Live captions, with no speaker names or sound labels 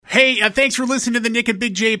Hey, thanks for listening to the Nick and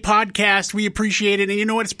Big J podcast. We appreciate it. And you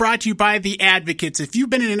know what? It's brought to you by The Advocates. If you've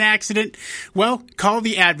been in an accident, well, call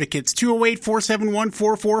The Advocates.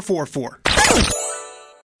 208-471-4444.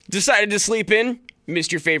 Decided to sleep in?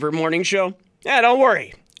 Missed your favorite morning show? Don't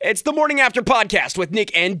worry. It's the Morning After Podcast with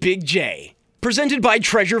Nick and Big J. Presented by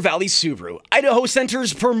Treasure Valley Subaru, Idaho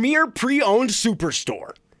Center's premier pre-owned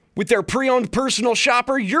superstore. With their pre-owned personal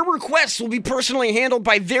shopper, your requests will be personally handled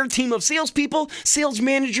by their team of salespeople, sales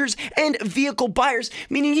managers, and vehicle buyers,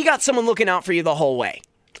 meaning you got someone looking out for you the whole way.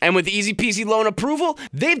 And with easy peasy loan approval,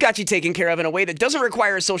 they've got you taken care of in a way that doesn't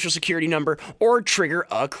require a social security number or trigger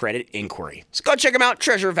a credit inquiry. So go check them out,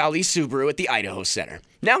 Treasure Valley Subaru at the Idaho Center.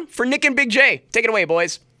 Now, for Nick and Big J, take it away,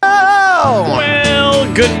 boys. Oh!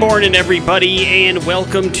 Well, good morning, everybody, and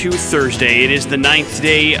welcome to Thursday. It is the 9th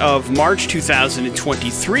day of March,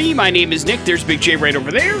 2023. My name is Nick. There's Big J right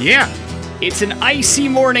over there. Yeah. It's an icy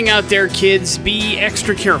morning out there, kids. Be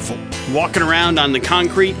extra careful. Walking around on the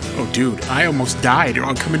concrete. Oh, dude, I almost died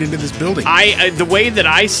on coming into this building. The way that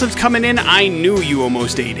ice was coming in, I knew you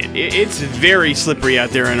almost ate it. It's very slippery out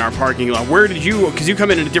there in our parking lot. Where did you, because you come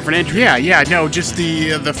in at a different entrance. Yeah, no, just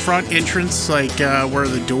the front entrance, like where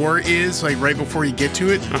the door is, like right before you get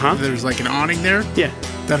to it. There's like an awning there. Yeah.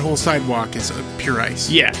 That whole sidewalk is pure ice.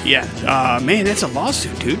 Yeah. Man, that's a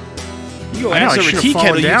lawsuit, dude. You I know, ass I over should've tea fallen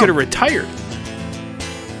kettle, you down. could have retired.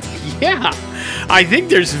 Yeah. I think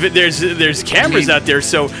there's cameras out there,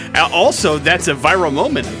 so also that's a viral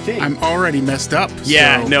moment, I think. I'm already messed up.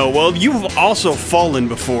 Yeah, so. no, well, you've also fallen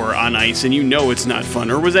before on ice, and you know it's not fun.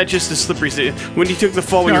 Or was that just a slippery... When you took the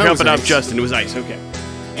fall when you were jumping up, Justin, it was ice, okay.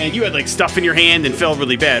 And you had, like, stuff in your hand and fell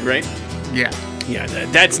really bad, right? Yeah. Yeah,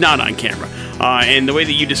 that's not on camera. And the way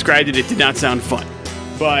that you described it, it did not sound fun.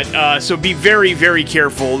 But, so be very, very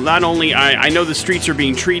careful. Not only, I know the streets are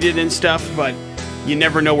being treated and stuff, but you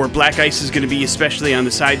never know where black ice is going to be, especially on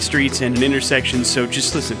the side streets and in intersections. So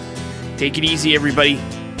just listen. Take it easy, everybody.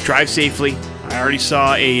 Drive safely. I already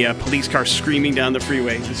saw a police car screaming down the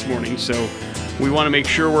freeway this morning, so we want to make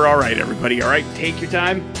sure we're all right, everybody. All right? Take your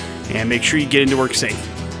time and make sure you get into work safe.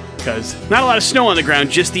 Because not a lot of snow on the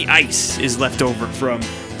ground, just the ice is left over from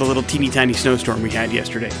the little teeny tiny snowstorm we had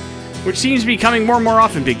yesterday. Which seems to be coming more and more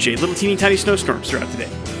often, Big J. Little teeny tiny snowstorms throughout the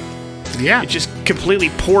day. Yeah. It just completely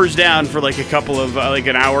pours down for like a couple of, like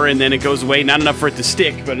an hour, and then it goes away. Not enough for it to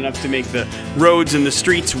stick, but enough to make the roads and the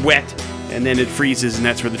streets wet, and then it freezes, and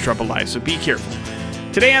that's where the trouble lies. So be careful.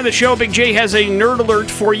 Today on the show, Big J has a nerd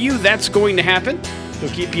alert for you. That's going to happen. He'll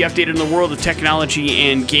keep you updated in the world of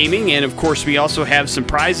technology and gaming, and of course, we also have some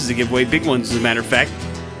prizes to give away, big ones, as a matter of fact.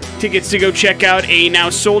 Tickets to go check out a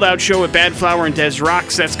now sold-out show at Bad Flower and Des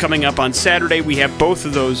Rocks. That's coming up on Saturday. We have both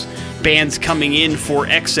of those bands coming in for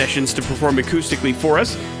X Sessions to perform acoustically for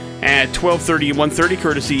us at 12:30 and 1:30,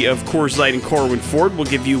 courtesy of Coors Light and Corwin Ford. We'll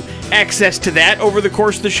give you access to that over the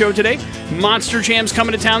course of the show today. Monster Jam's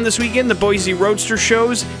coming to town this weekend. The Boise Roadster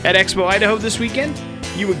shows at Expo Idaho this weekend.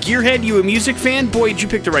 You a gearhead? You a music fan? Boy, did you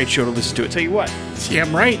pick the right show to listen to. I tell you what. Yeah,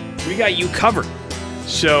 I'm right. We got you covered.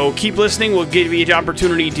 So keep listening. We'll give you an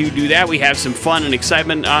opportunity to do that. We have some fun and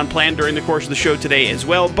excitement on plan during the course of the show today as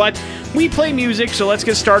well. But we play music, so let's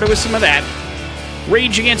get started with some of that.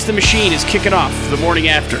 Rage Against the Machine is kicking off the morning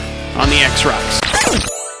after on the X Rocks.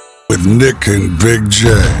 With Nick and Big J.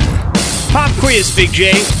 Pop quiz, Big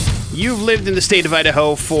J. You've lived in the state of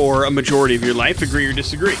Idaho for a majority of your life. Agree or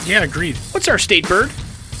disagree? Yeah, agreed. What's our state bird?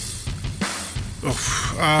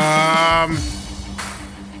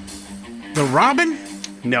 The robin?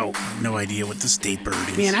 No. No idea what the state bird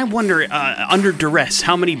is. Man, I wonder, under duress,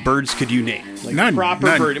 how many birds could you name? Like None.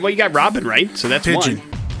 Proper bird. Well, you got robin, right? So that's Pigeon.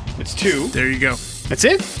 one. That's two. There you go. That's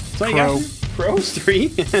it? That's all you Crow. got? Crows,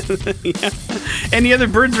 three. Yeah. Any other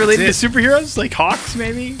birds related to superheroes? Like hawks,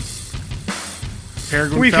 maybe?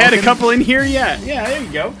 Peregrine We've falcon? had a couple in here, yeah. Yeah, there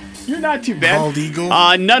you go. You're not too bad. Bald eagle?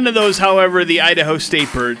 None of those, however, the Idaho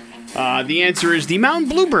state bird. The answer is the mountain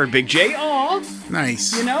bluebird, Big J. Aw,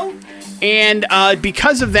 Nice. you know? And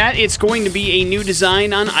because of that, it's going to be a new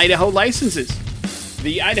design on Idaho licenses.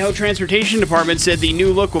 The Idaho Transportation Department said the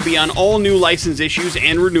new look will be on all new license issues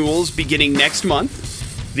and renewals beginning next month.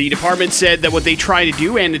 The department said that what they try to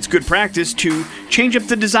do, and it's good practice, to change up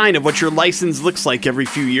the design of what your license looks like every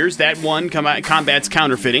few years. That one combats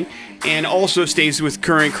counterfeiting and also stays with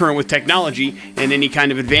current with technology and any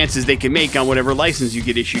kind of advances they can make on whatever license you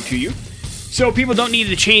get issued to you. So people don't need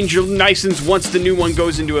to change your license once the new one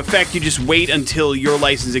goes into effect. You just wait until your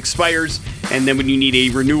license expires, and then when you need a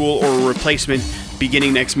renewal or a replacement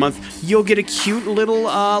beginning next month, you'll get a cute little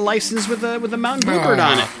license with a mountain bluebird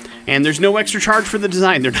on it. And there's no extra charge for the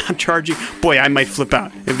design. They're not charging. Boy, I might flip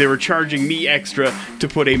out if they were charging me extra to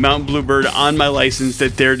put a Mountain Bluebird on my license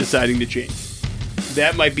that they're deciding to change.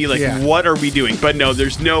 That might be like, what are we doing? But no,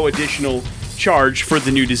 there's no additional charge for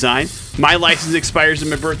the new design. My license expires on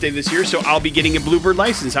my birthday this year, so I'll be getting a Bluebird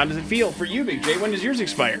license. How does it feel for you, Big J? When does yours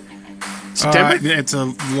expire? September? It's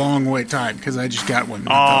a long wait time because I just got one.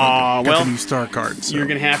 Well, the new Star Card. So. You're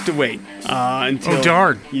going to have to wait until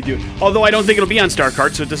darn. You do. Although I don't think it'll be on Star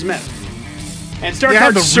Card, so it doesn't matter. And Star I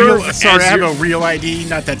Card have a real ID,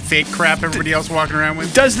 not that fake crap everybody else walking around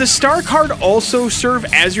with. Does the Star Card also serve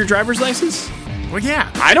as your driver's license? Well,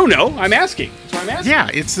 yeah. I don't know. I'm asking. That's what I'm asking. Yeah,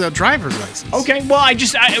 it's a driver's license. Okay. Well,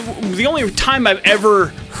 the only time I've ever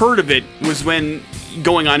heard of it was when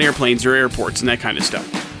going on airplanes or airports and that kind of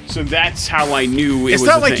stuff. So that's how I knew it was. It's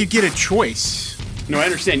not like thing. you get a choice. No, I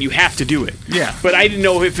understand. You have to do it. Yeah. But I didn't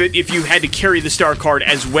know if you had to carry the Star Card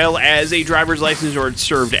as well as a driver's license, or it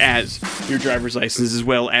served as your driver's license as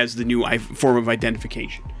well as the new form of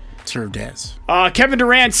identification. Served as. Kevin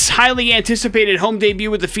Durant's highly anticipated home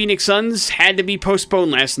debut with the Phoenix Suns had to be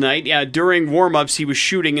postponed last night. During warm-ups, he was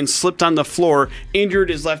shooting and slipped on the floor, injured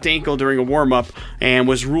his left ankle during a warm-up, and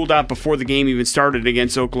was ruled out before the game even started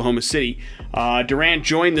against Oklahoma City. Durant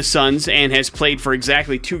joined the Suns and has played for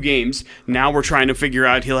exactly 2 games. Now we're trying to figure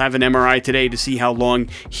out, he'll have an MRI today to see how long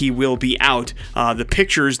he will be out. The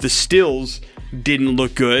pictures, the stills, didn't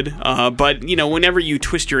look good, but whenever you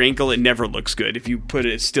twist your ankle, it never looks good if you put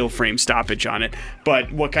a still frame stoppage on it.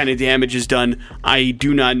 But what kind of damage is done, I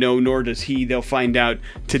do not know, nor does he. They'll find out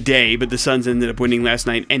today, but the Suns ended up winning last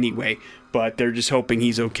night anyway, but they're just hoping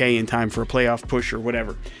he's okay in time for a playoff push or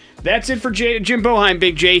whatever. That's it for Jim Boeheim,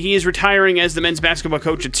 Big J. He is retiring as the men's basketball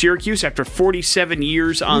coach at Syracuse after 47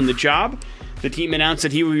 years on the job. The team announced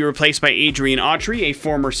that he will be replaced by Adrian Autry, a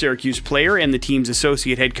former Syracuse player and the team's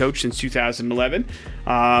associate head coach since 2011.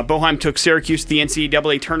 Boeheim took Syracuse to the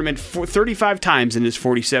NCAA tournament 35 times in his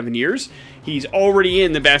 47 years. He's already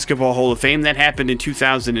in the Basketball Hall of Fame. That happened in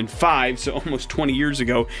 2005, so almost 20 years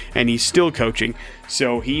ago, and he's still coaching.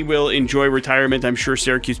 So he will enjoy retirement. I'm sure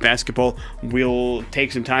Syracuse basketball will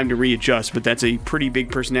take some time to readjust, but that's a pretty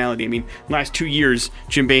big personality. I mean, last 2 years,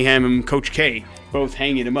 Jim Boeheim and Coach K both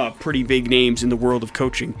hanging him up. Pretty big names in the world of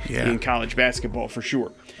coaching in college basketball, for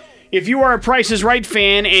sure. If you are a Price is Right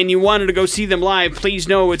fan and you wanted to go see them live, please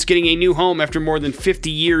know it's getting a new home after more than 50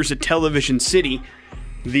 years at Television City.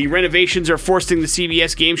 The renovations are forcing the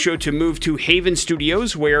CBS game show to move to Haven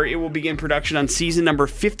Studios, where it will begin production on season number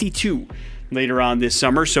 52 later on this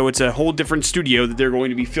summer. So it's a whole different studio that they're going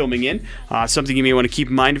to be filming in. Something you may want to keep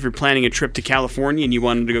in mind if you're planning a trip to California and you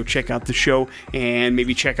wanted to go check out the show and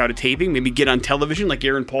maybe check out a taping, maybe get on television like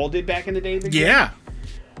Aaron Paul did back in the day.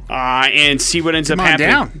 And see what ends up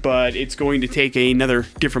happening. But it's going to take another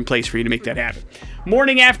different place for you to make that happen.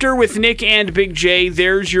 Morning After with Nick and Big J.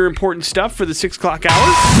 There's your important stuff for the 6 o'clock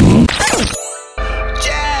hour.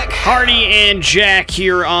 Jack! Hardy and Jack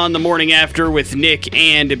here on the Morning After with Nick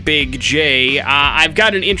and Big J. I've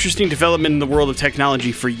got an interesting development in the world of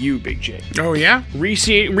technology for you, Big J. Oh, yeah?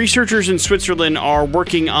 Researchers in Switzerland are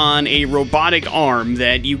working on a robotic arm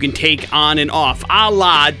that you can take on and off, a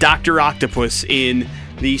la Dr. Octopus in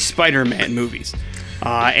the Spider-Man movies.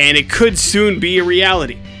 And it could soon be a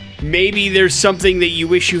reality. Maybe there's something that you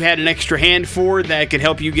wish you had an extra hand for that could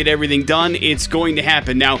help you get everything done. It's going to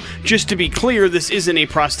happen. Now, just to be clear, this isn't a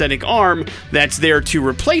prosthetic arm that's there to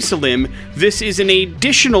replace a limb. This is an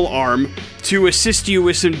additional arm to assist you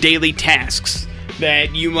with some daily tasks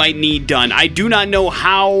that you might need done. I do not know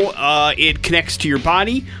how it connects to your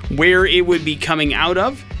body, where it would be coming out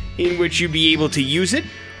of, in which you'd be able to use it,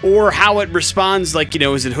 or how it responds, like,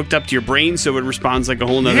 is it hooked up to your brain so it responds like a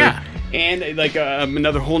whole nother and like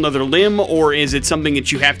another whole nother limb, or is it something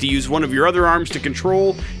that you have to use one of your other arms to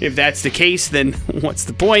control? If that's the case, then what's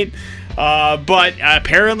the point? But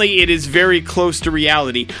apparently it is very close to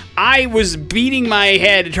reality. I was beating my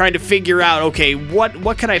head trying to figure out, okay,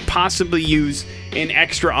 what could I possibly use an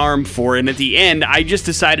extra arm for? And at the end, I just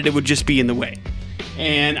decided it would just be in the way.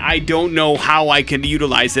 And I don't know how I can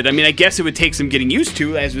utilize it. I mean, I guess it would take some getting used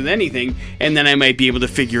to, as with anything, and then I might be able to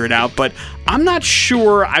figure it out. But I'm not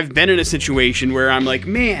sure I've been in a situation where I'm like,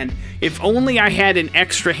 man, if only I had an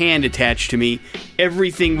extra hand attached to me,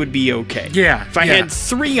 everything would be okay. Yeah. If I had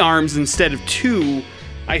 3 arms instead of 2,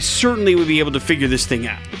 I certainly would be able to figure this thing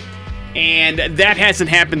out. And that hasn't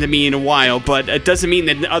happened to me in a while, but it doesn't mean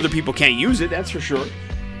that other people can't use it, that's for sure.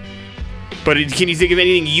 But can you think of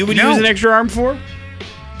anything you would use an extra arm for?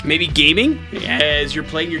 Maybe gaming, as you're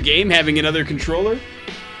playing your game, having another controller?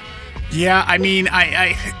 Yeah, I mean,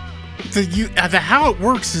 the how it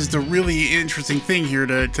works is the really interesting thing here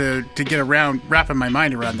to get around, wrapping my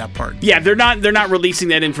mind around that part. Yeah, they're not releasing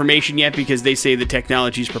that information yet because they say the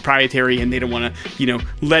technology is proprietary and they don't want to,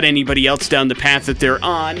 let anybody else down the path that they're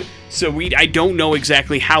on. So I don't know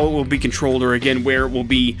exactly how it will be controlled or, again, where it will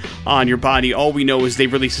be on your body. All we know is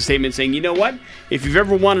they've released a statement saying, you know what? If you've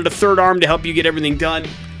ever wanted a third arm to help you get everything done,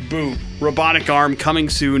 boom, robotic arm coming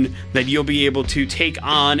soon that you'll be able to take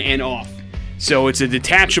on and off. So it's a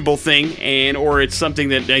detachable thing, or it's something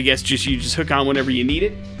that I guess you just hook on whenever you need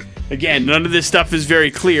it. Again, none of this stuff is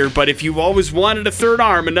very clear, but if you've always wanted a third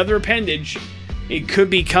arm, another appendage, it could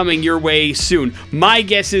be coming your way soon. My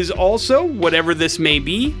guess is also, whatever this may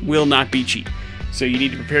be, will not be cheap. So you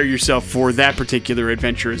need to prepare yourself for that particular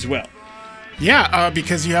adventure as well. Yeah,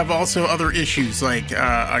 because you have also other issues, like,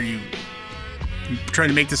 are you trying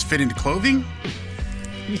to make this fit into clothing?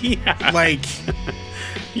 Yeah. Like...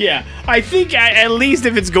 Yeah, I think at least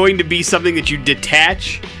if it's going to be something that you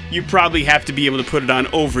detach, you probably have to be able to put it on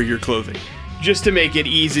over your clothing, just to make it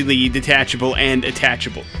easily detachable and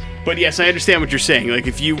attachable. But yes, I understand what you're saying. Like,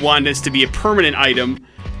 if you want this to be a permanent item,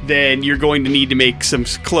 then you're going to need to make some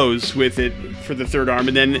clothes with it for the third arm.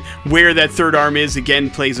 And then where that third arm is, again,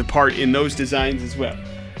 plays a part in those designs as well.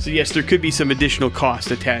 So yes, there could be some additional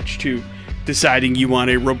cost attached to deciding you want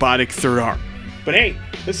a robotic third arm. But hey,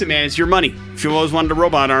 listen, man, it's your money. If you always wanted a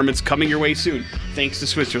robot arm, it's coming your way soon, thanks to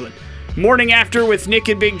Switzerland. Morning After with Nick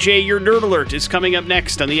and Big J. Your Nerd Alert is coming up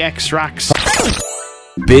next on the X Rocks.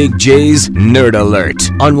 Big J's Nerd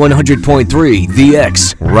Alert on 100.3 The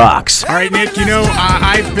X Rocks. All right, Nick,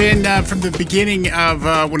 I've been from the beginning of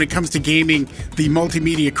when it comes to gaming, the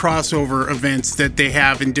multimedia crossover events that they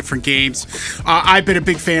have in different games. I've been a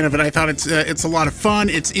big fan of it. I thought it's a lot of fun.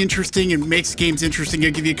 It's interesting. It makes games interesting.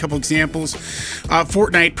 I'll give you a couple examples.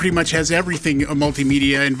 Fortnite pretty much has everything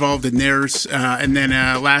multimedia involved in theirs. And then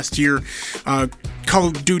last year, Call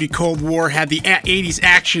of Duty Cold War had the 80s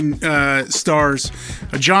action stars,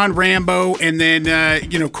 John Rambo, and then,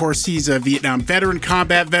 of course, he's a Vietnam veteran,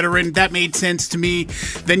 combat veteran. That made sense to me.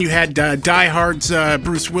 Then you had Die Hard's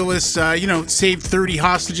Bruce Willis, saved 30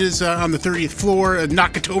 hostages on the 30th floor of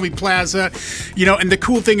Nakatomi Plaza. And the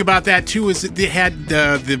cool thing about that, too, is that they had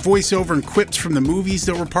the voiceover and quips from the movies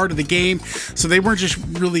that were part of the game. So they weren't just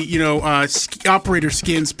really, operator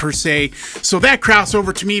skins per se. So that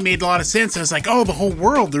crossover to me made a lot of sense. I was like, oh, the whole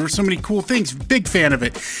world. There were so many cool things. Big fan of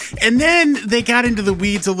it. And then they got into the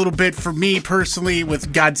weeds a little bit for me personally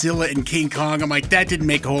with Godzilla and King Kong. I'm like, that didn't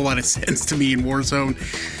make a whole lot of sense to me in Warzone.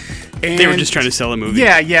 And they were just trying to sell a movie.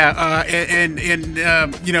 Yeah.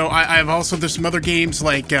 I've also, there's some other games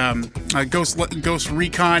like Ghost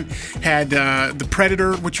Recon had the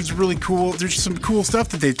Predator, which was really cool. There's some cool stuff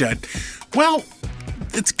that they've done. Well,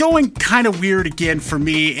 it's going kind of weird again for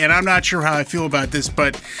me, and I'm not sure how I feel about this,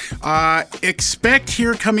 but expect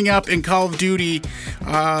here coming up in Call of Duty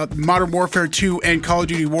Modern Warfare 2 and Call of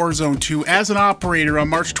Duty Warzone 2 as an operator on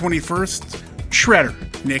March 21st,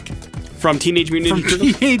 Shredder, Nick. From Teenage Mutant Ninja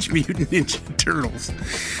Turtles? Teenage Mutant Ninja Turtles.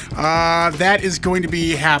 That is going to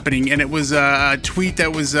be happening, and it was a tweet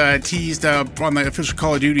that was teased on the official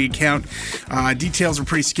Call of Duty account. Details are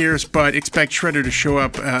pretty scarce, but expect Shredder to show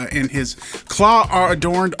up in his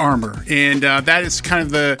claw-adorned armor, and that is kind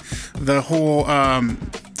of the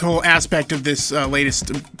whole aspect of this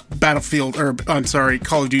latest Call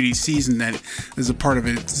of Duty season that is a part of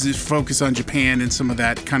it. It's focus on Japan and some of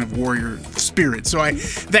that kind of warrior spirit. So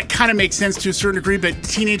that kind of makes sense to a certain degree, but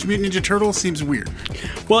Teenage Mutant Ninja Turtles seems weird.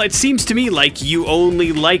 Well, it seems to me like you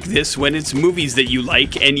only like this when it's movies that you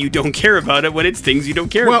like, and you don't care about it when it's things you don't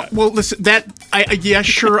care about. Well, listen, I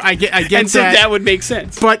get and so that would make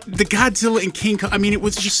sense. But the Godzilla and King Kong, it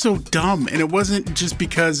was just so dumb, and it wasn't just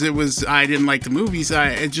because I didn't like the movies.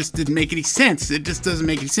 It just didn't make any sense. It just doesn't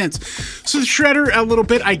make any sense. So the Shredder, a little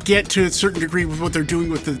bit, I get to a certain degree with what they're doing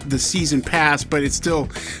with the season pass, but it's still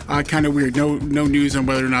kind of weird. No news on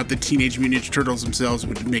whether or not the Teenage Mutant Ninja Turtles themselves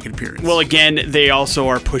would make an appearance. Well, again, they also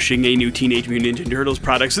are pushing a new Teenage Mutant Ninja Turtles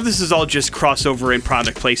product, so this is all just crossover and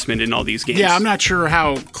product placement in all these games. Yeah, I'm not sure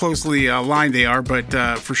how closely aligned they are,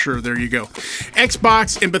 but for sure, there you go.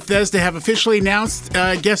 Xbox and Bethesda have officially announced,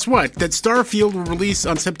 guess what? That Starfield will release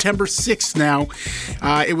on September 6th now.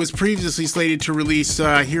 It was previously slated to release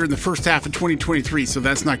here in the first half of 2023, so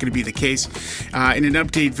that's not going to be the case. In an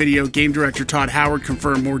update video, game director Todd Howard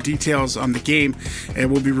confirmed more details on the game and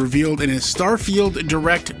will be revealed in a Starfield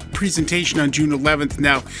Direct presentation on June 11th.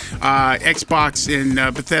 Now, Xbox and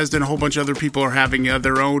Bethesda and a whole bunch of other people are having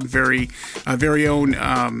their own very own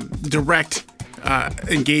Direct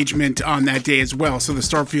engagement on that day as well. So the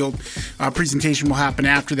Starfield presentation will happen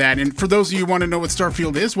after that. And for those of you who want to know what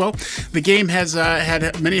Starfield is, well, the game has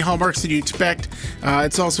had many hallmarks that you expect.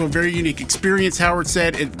 It's also a very unique experience, Howard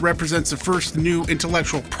said. It represents the first new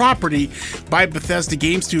intellectual property by Bethesda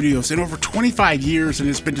Game Studios in over 25 years and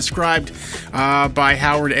has been described by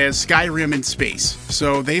Howard as Skyrim in space.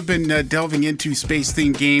 So they've been delving into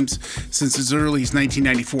space-themed games since as early as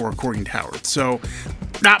 1994, according to Howard. So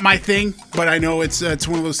not my thing, but I know it's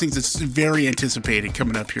one of those things that's very anticipated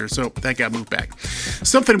coming up here, so that got moved back.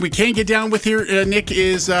 Something we can get down with here, Nick,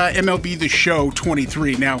 is MLB The Show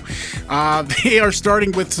 23. Now, they are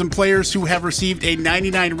starting with some players who have received a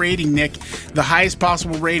 99 rating, Nick, the highest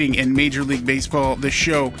possible rating in Major League Baseball The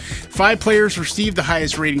Show. 5 players received the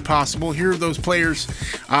highest rating possible. Here are those players: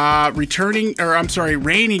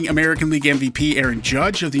 reigning American League MVP Aaron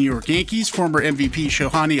Judge of the New York Yankees, former MVP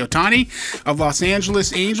Shohei Ohtani of Los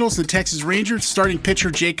Angeles Angels and Texas Rangers, starting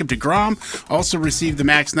pitcher Jacob deGrom also received the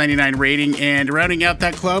max 99 rating, and rounding out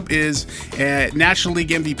that club is National League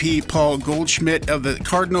MVP Paul Goldschmidt of the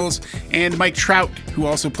Cardinals and Mike Trout, who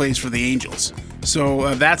also plays for the Angels.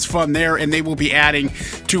 So that's fun there, and they will be adding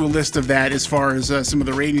to a list of that as far as some of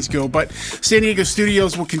the ratings go. But San Diego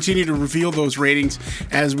Studios will continue to reveal those ratings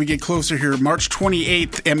as we get closer here. March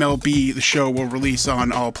 28th, MLB The Show will release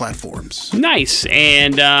on all platforms. Nice.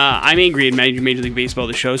 And I'm angry at Major League Baseball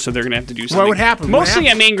The Show, so they're going to have to do something. What would happen? Mostly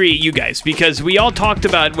I'm angry at you guys because we all talked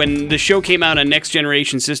about when the show came out on next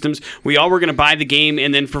generation systems, we all were going to buy the game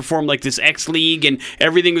and then perform like this X League and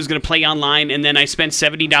everything was going to play online, and then I spent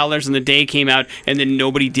 $70 and the day came out and then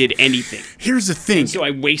nobody did anything. Here's the thing. So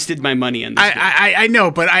I wasted my money on this. I know,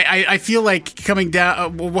 but I feel like coming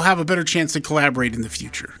down, we'll have a better chance to collaborate in the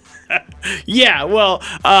future. Yeah, well,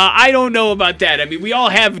 I don't know about that. I mean, we all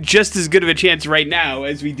have just as good of a chance right now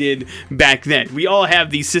as we did back then. We all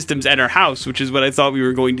have these systems at our house, which is what I thought we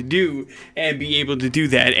were going to do, and be able to do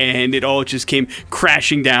that, and it all just came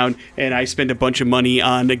crashing down, and I spent a bunch of money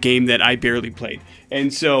on a game that I barely played.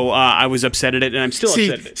 And so I was upset at it, and I'm still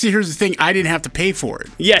upset at it. See, here's the thing. I didn't have to pay for it.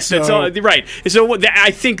 Yes, that's all, right. So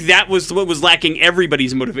I think that was what was lacking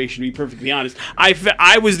everybody's motivation, to be perfectly honest.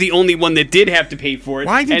 I was the only one that did have to pay for it.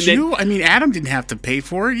 Why did you? I mean, Adam didn't have to pay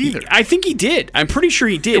for it either. I think he did. I'm pretty sure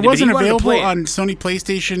he did. It wasn't available on Sony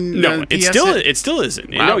PlayStation. No, it still isn't.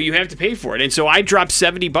 Wow. No, you have to pay for it. And so I dropped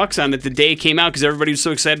 $70 on it the day it came out because everybody was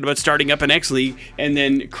so excited about starting up an X League, and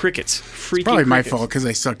then crickets. Freaking probably crickets. My fault because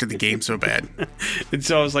I sucked at the game so bad. And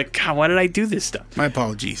so I was like, God, why did I do this stuff? My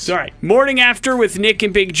apologies. All right. Morning After with Nick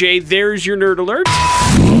and Big J. There's your Nerd Alert.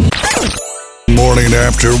 Morning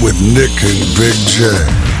After with Nick and Big J.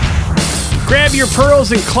 Grab your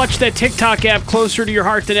pearls and clutch that TikTok app closer to your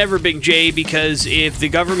heart than ever, Big J, because if the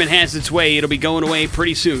government has its way, it'll be going away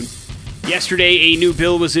pretty soon. Yesterday, a new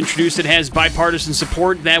bill was introduced that has bipartisan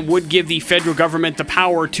support that would give the federal government the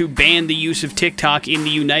power to ban the use of TikTok in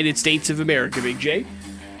the United States of America, Big J.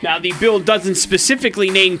 Now, the bill doesn't specifically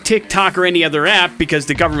name TikTok or any other app because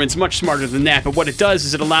the government's much smarter than that, but what it does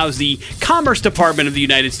is it allows the Commerce Department of the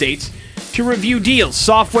United States to review deals,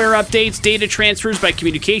 software updates, data transfers by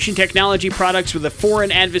communication technology products with a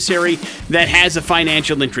foreign adversary that has a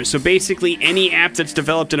financial interest. So basically, any app that's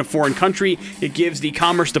developed in a foreign country, it gives the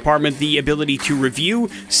Commerce Department the ability to review,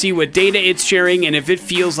 see what data it's sharing, and if it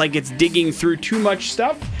feels like it's digging through too much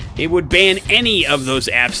stuff, it would ban any of those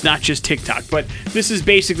apps, not just TikTok. But this is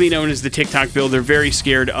basically known as the TikTok bill. They're very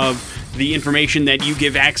scared of the information that you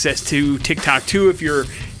give access to TikTok to if you're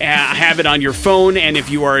have it on your phone, and if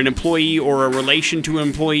you are an employee or a relation to an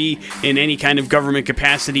employee in any kind of government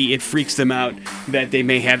capacity, it freaks them out that they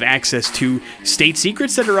may have access to state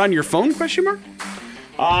secrets that are on your phone, ?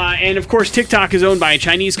 And of course, TikTok is owned by a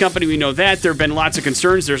Chinese company. We know that. There have been lots of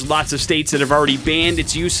concerns. There's lots of states that have already banned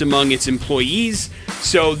its use among its employees.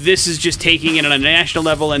 So this is just taking it on a national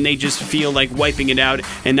level, and they just feel like wiping it out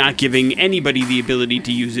and not giving anybody the ability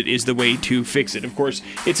to use it is the way to fix it. Of course,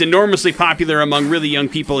 it's enormously popular among really young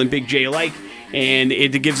people and Big J alike, and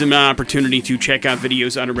it gives them an opportunity to check out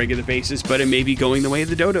videos on a regular basis, but it may be going the way of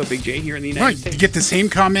the dodo, Big J, here in the United States. You get the same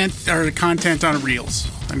content on Reels.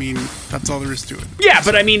 I mean, that's all there is to it. Yeah,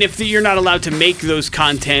 but I mean, if you're not allowed to make those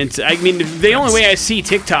content, I mean, the only way I see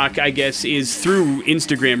TikTok, I guess, is through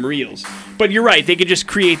Instagram Reels. But you're right, they could just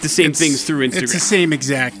create the same things through Instagram. It's the same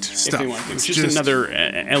exact stuff. If they want to. It's just another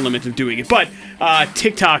element of doing it. But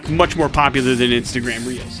TikTok, much more popular than Instagram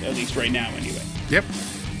Reels, at least right now, anyway. Yep.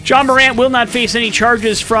 John Morant will not face any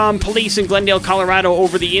charges from police in Glendale, Colorado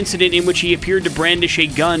over the incident in which he appeared to brandish a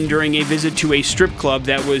gun during a visit to a strip club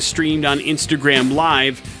that was streamed on Instagram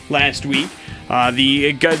Live last week.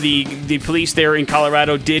 The police there in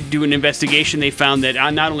Colorado did do an investigation. They found that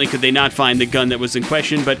not only could they not find the gun that was in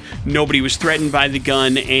question, but nobody was threatened by the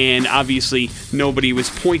gun, and obviously nobody was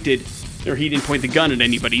pointed, or he didn't point the gun at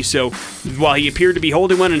anybody. So while he appeared to be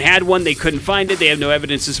holding one and had one, they couldn't find it. They have no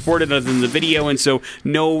evidence to support it other than the video, and so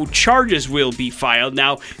no charges will be filed.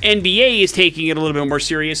 Now, NBA is taking it a little bit more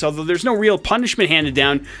serious, although there's no real punishment handed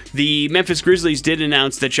down. The Memphis Grizzlies did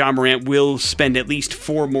announce that Ja Morant will spend at least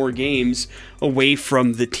 4 more games away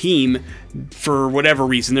from the team for whatever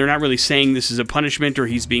reason. They're not really saying this is a punishment or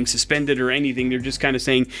he's being suspended or anything. They're just kind of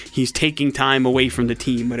saying he's taking time away from the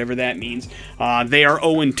team, whatever that means. They are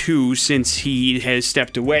 0-2 since he has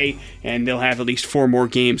stepped away, and they'll have at least 4 more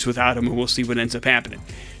games without him, and we'll see what ends up happening.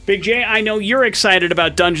 Big J, I know you're excited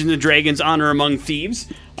about Dungeons & Dragons Honor Among Thieves.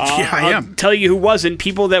 Yeah, I am. I'll tell you who wasn't.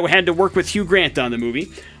 People that had to work with Hugh Grant on the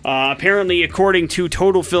movie. Apparently, according to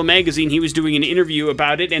Total Film Magazine, he was doing an interview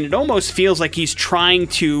about it, and it almost feels like he's trying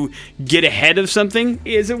to get ahead of something,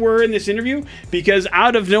 as it were, in this interview, because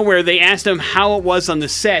out of nowhere, they asked him how it was on the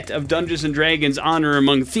set of Dungeons & Dragons Honor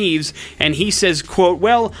Among Thieves, and he says, quote,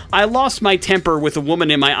 "Well, I lost my temper with a woman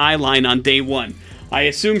in my eye line on day 1. I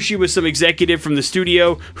assume she was some executive from the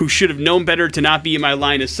studio who should have known better to not be in my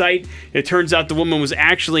line of sight. It turns out the woman was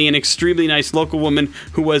actually an extremely nice local woman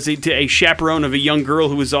who was a chaperone of a young girl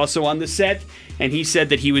who was also on the set." And he said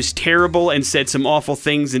that he was terrible and said some awful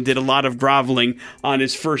things and did a lot of groveling on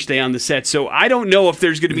his first day on the set. So I don't know if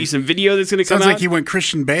there's going to be some video that's going to come out. Sounds like he went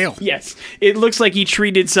Christian Bale. Yes. It looks like he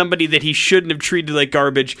treated somebody that he shouldn't have treated like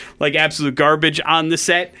garbage, like absolute garbage on the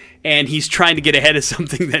set. And he's trying to get ahead of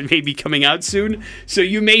something that may be coming out soon. So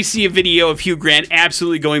you may see a video of Hugh Grant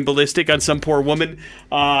absolutely going ballistic on some poor woman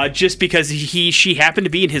just because she happened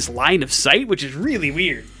to be in his line of sight, which is really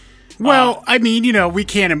weird. Well, I mean,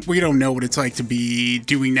 we don't know what it's like to be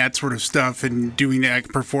doing that sort of stuff and doing that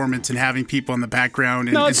performance and having people in the background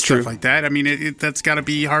and stuff like that. I mean, that's got to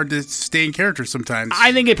be hard to stay in character sometimes.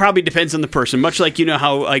 I think it probably depends on the person. Much like,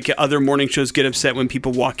 how like other morning shows get upset when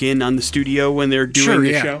people walk in on the studio when they're doing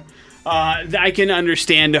the show. I can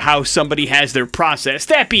understand how somebody has their process.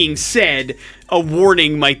 That being said, a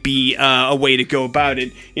warning might be a way to go about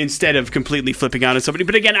it instead of completely flipping out on somebody.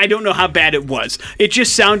 But again, I don't know how bad it was. It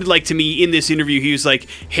just sounded like to me in this interview, he was like,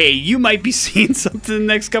 "Hey, you might be seeing something in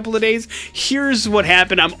the next couple of days. Here's what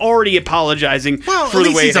happened. I'm already apologizing for the way it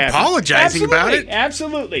happened." Well, he's apologizing about it.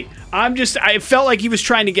 Absolutely. I felt like he was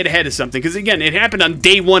trying to get ahead of something because, again, it happened on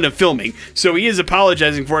day 1 of filming. So he is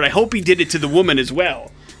apologizing for it. I hope he did it to the woman as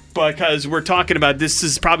well. Because we're talking about this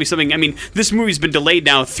is probably something, I mean, this movie's been delayed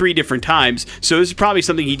now 3 different times, so this is probably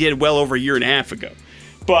something he did well over a year and a half ago.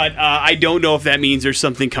 But I don't know if that means there's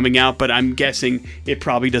something coming out, but I'm guessing it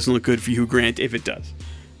probably doesn't look good for Hugh Grant if it does.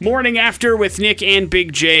 Morning After with Nick and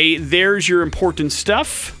Big J. There's your important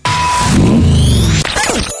stuff.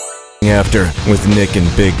 After with Nick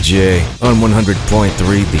and Big J on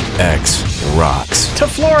 100.3 The X Rocks. To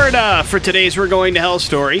Florida for today's We're Going to Hell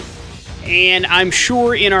story. And I'm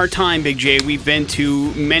sure in our time, Big J, we've been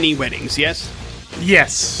to many weddings, yes?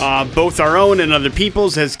 Yes. Both our own and other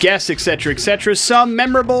people's as guests, etc., etc. Some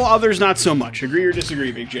memorable, others not so much. Agree or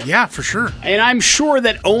disagree, Big J? Yeah, for sure. And I'm sure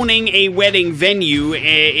that owning a wedding venue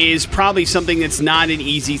is probably something that's not an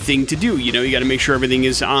easy thing to do. You got to make sure everything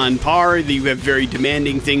is on par. You have very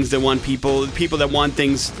demanding things that want people that want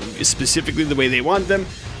things specifically the way they want them.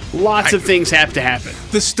 Lots of things have to happen.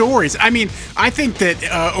 The stories. I mean, I think that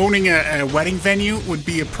owning a wedding venue would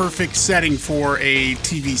be a perfect setting for a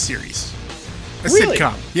TV series. Really?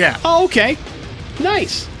 Sitcom. Yeah. Oh, okay.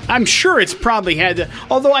 Nice. I'm sure it's probably had to...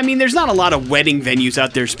 Although, I mean, there's not a lot of wedding venues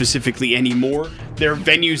out there specifically anymore. There are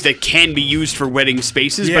venues that can be used for wedding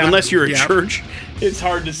spaces, but unless you're a church, it's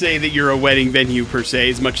hard to say that you're a wedding venue per se,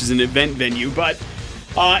 as much as an event venue. But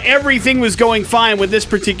everything was going fine with this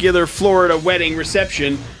particular Florida wedding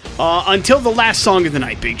reception. Until the last song of the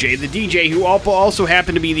night, Big J. The DJ, who also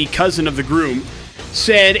happened to be the cousin of the groom,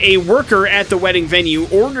 said a worker at the wedding venue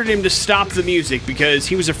ordered him to stop the music because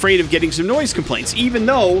he was afraid of getting some noise complaints, even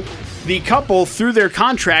though the couple, through their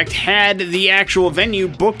contract, had the actual venue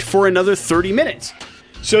booked for another 30 minutes.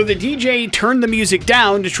 So the DJ turned the music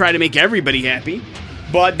down to try to make everybody happy.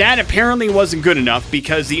 But that apparently wasn't good enough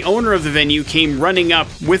because the owner of the venue came running up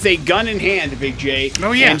with a gun in hand, Big J,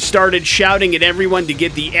 and started shouting at everyone to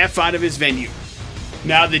get the F out of his venue.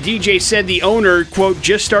 Now, the DJ said the owner, quote,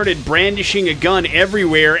 just started brandishing a gun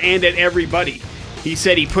everywhere and at everybody. He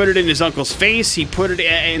said he put it in his uncle's face, he put it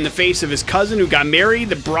in the face of his cousin who got married,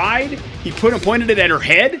 the bride, he pointed it at her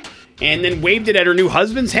head, and then waved it at her new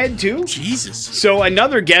husband's head, too. Jesus. So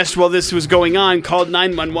another guest, while this was going on, called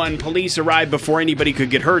 911. Police arrived before anybody could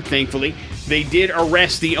get hurt, thankfully. They did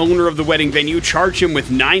arrest the owner of the wedding venue, charge him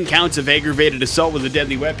with 9 counts of aggravated assault with a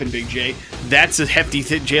deadly weapon, Big J. That's a hefty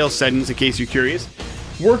jail sentence, in case you're curious.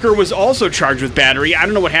 Worker was also charged with battery. I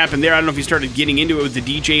don't know what happened there. I don't know if he started getting into it with the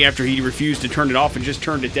DJ after he refused to turn it off and just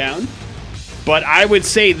turned it down. But I would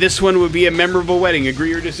say this one would be a memorable wedding.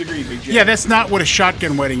 Agree or disagree, Big J? Yeah, that's not what a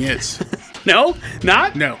shotgun wedding is. No?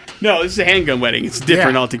 Not? No. No, this is a handgun wedding. It's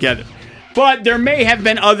different altogether. But there may have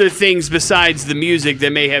been other things besides the music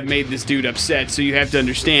that may have made this dude upset, so you have to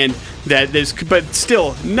understand that there's, but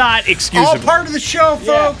still, not excusable. All part of the show,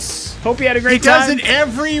 folks. Hope you had a great He time. does it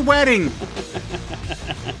every wedding.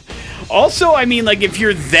 Also, I mean, like, if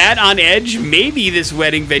you're that on edge, maybe this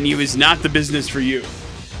wedding venue is not the business for you.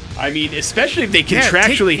 I mean, especially if they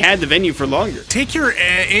contractually had the venue for longer. Take your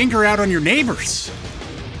anger out on your neighbors.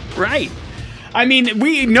 Right. I mean,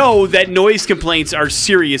 we know that noise complaints are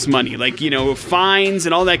serious money. Like, fines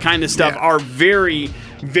and all that kind of stuff are very,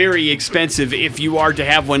 very expensive if you are to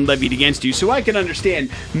have one levied against you. So I can understand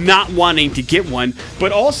not wanting to get one.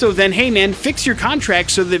 But also then, hey, man, fix your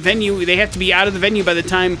contract so the venue, they have to be out of the venue by the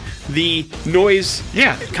time the noise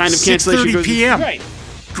kind of cancellation goes. 6:30 p.m. Right.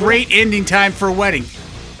 Great ending time for a wedding.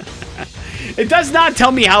 It does not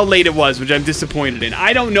tell me how late it was, which I'm disappointed in.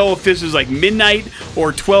 I don't know if this was like midnight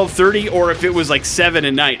or 12:30 or if it was like 7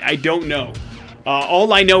 at night. I don't know.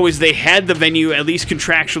 All I know is they had the venue at least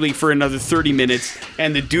contractually for another 30 minutes,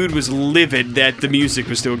 and the dude was livid that the music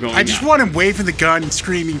was still going on. I just want him waving the gun and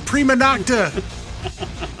screaming, Prima Nocta!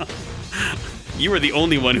 You were the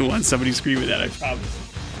only one who wants somebody screaming that, I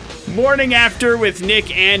promise. Morning After with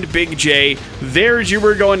Nick and Big J. There's your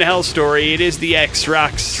We're Going to Hell story. It is the X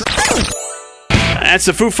Rocks. That's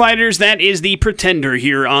the Foo Fighters. That is the Pretender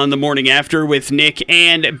here on the Morning After with Nick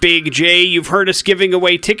and Big J. You've heard us giving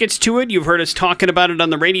away tickets to it. You've heard us talking about it on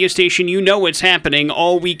the radio station. You know it's happening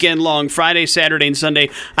all weekend long, Friday, Saturday, and Sunday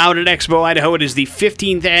out at Expo, Idaho. It is the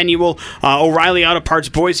 15th annual O'Reilly Auto Parts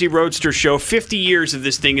Boise Roadster Show. 50 years of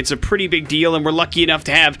this thing. It's a pretty big deal, and we're lucky enough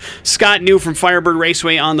to have Scott New from Firebird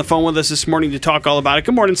Raceway on the phone with us this morning to talk all about it.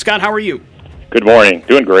 Good morning, Scott. How are you? Good morning.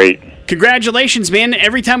 Doing great. Congratulations, man.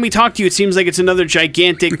 Every time we talk to you, it seems like it's another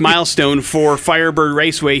gigantic milestone for Firebird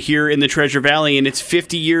Raceway here in the Treasure Valley, and it's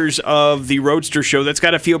 50 years of the Roadster Show. That's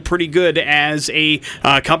got to feel pretty good as a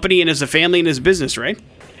company and as a family and as a business, right?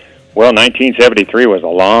 Well, 1973 was a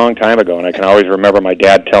long time ago, and I can always remember my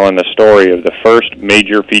dad telling the story of the first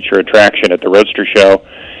major feature attraction at the Roadster Show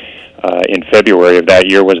in February of that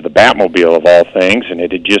year was the Batmobile, of all things, and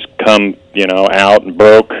it had just come, out and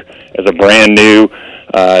broke as a brand new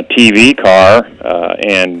TV car,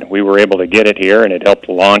 and we were able to get it here, and it helped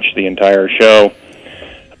launch the entire show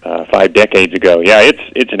 5 decades ago. Yeah,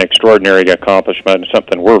 it's an extraordinary accomplishment,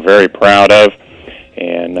 something we're very proud of,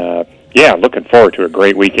 and looking forward to a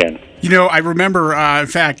great weekend. I remember, in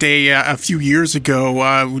fact, a few years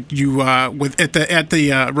ago, you at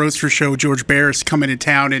the Roadster Show, George Barris come into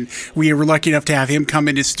town, and we were lucky enough to have him come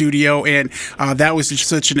into studio, and that was just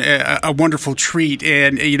such a wonderful treat.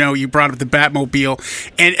 And you brought up the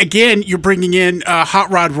Batmobile, and again, you're bringing in hot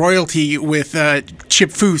rod royalty with Chip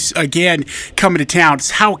Foose again coming to town.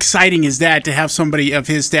 How exciting is that to have somebody of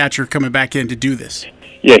his stature coming back in to do this?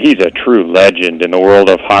 Yeah, he's a true legend in the world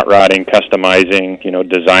of hot rodding, customizing,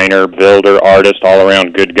 designer, builder, artist,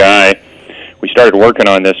 all-around good guy. We started working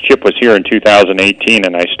on this. Chip was here in 2018,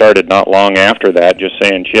 and I started not long after that just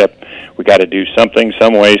saying, Chip, we got to do something,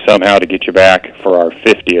 some way, somehow to get you back for our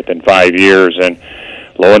 50th in 5 years. And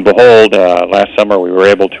lo and behold, last summer we were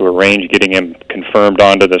able to arrange getting him confirmed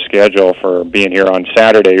onto the schedule for being here on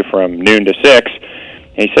Saturday from noon to 6.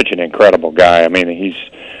 And he's such an incredible guy. I mean, he's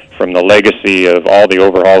from the legacy of all the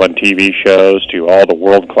overhauling TV shows to all the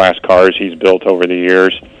world-class cars he's built over the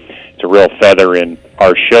years. It's a real feather in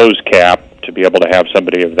our show's cap to be able to have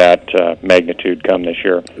somebody of that magnitude come this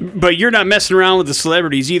year. But you're not messing around with the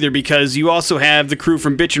celebrities either, because you also have the crew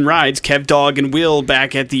from Bitchin' Rides, Kev Dog and Will,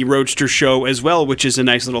 back at the Roadster Show as well, which is a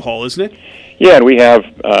nice little haul, isn't it? Yeah, and we have,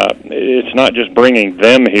 it's not just bringing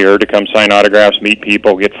them here to come sign autographs, meet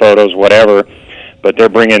people, get photos, whatever, but they're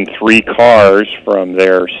bringing 3 cars from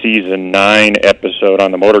their Season 9 episode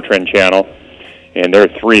on the Motor Trend channel, and they're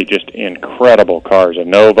 3 just incredible cars, a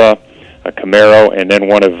Nova, a Camaro, and then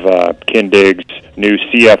one of Kindig's new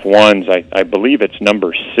CF1s. I believe it's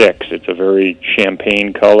number 6. It's a very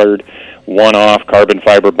champagne-colored, one-off carbon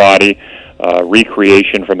fiber body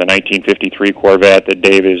recreation from the 1953 Corvette that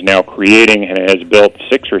Dave is now creating and has built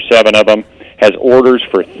 6 or 7 of them. Has orders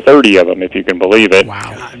for 30 of them, if you can believe it.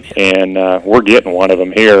 Wow. And we're getting one of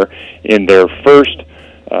them here in their first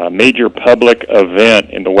major public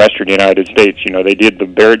event in the western United States. They did the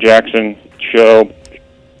Barrett-Jackson show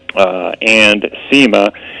and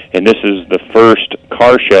SEMA, and this is the first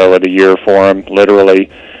car show of the year for them, literally.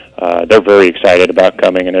 They're very excited about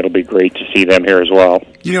coming, and it'll be great to see them here as well.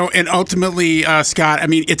 You know, and ultimately, Scott, I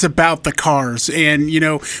mean, it's about the cars, and you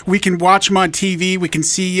know, we can watch them on TV, we can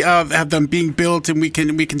see them being built, and we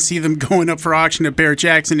can see them going up for auction at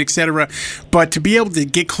Barrett-Jackson, etc. But to be able to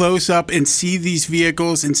get close up and see these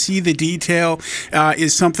vehicles and see the detail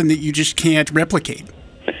is something that you just can't replicate.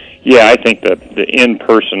 Yeah, I think the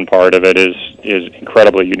in-person part of it is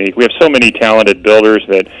incredibly unique. We have so many talented builders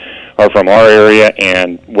that are from our area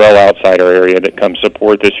and well outside our area that come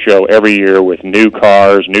support this show every year with new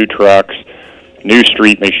cars, new trucks, new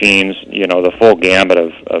street machines, you know, the full gamut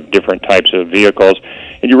of different types of vehicles.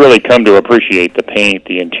 And you really come to appreciate the paint,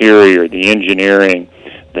 the interior, the engineering,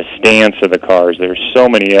 the stance of the cars. There's so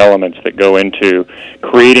many elements that go into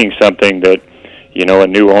creating something that, you know, a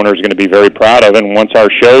new owner is going to be very proud of. And once our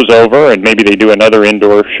show's over, and maybe they do another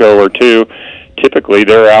indoor show or two, typically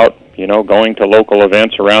they're out, you know, going to local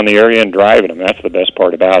events around the area and driving them. That's the best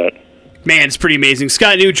part about it. Man, it's pretty amazing.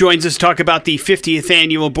 Scott New joins us to talk about the 50th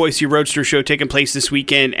annual Boise Roadster Show taking place this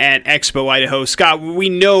weekend at Expo Idaho. Scott, we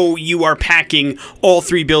know you are packing all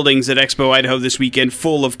three buildings at Expo Idaho this weekend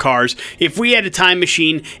full of cars. If we had a time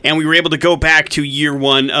machine and we were able to go back to year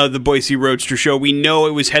one of the Boise Roadster Show, we know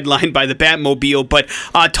it was headlined by the Batmobile, but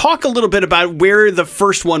talk a little bit about where the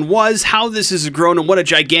first one was, how this has grown, and what a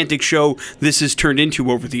gigantic show this has turned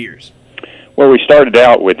into over the years. Well, we started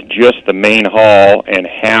out with just the main hall and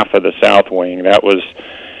half of the south wing. That was,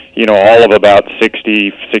 you know, all of about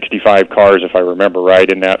 60, 65 cars, if I remember right,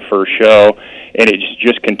 in that first show. And it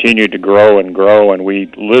just continued to grow and grow, and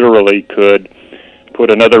we literally could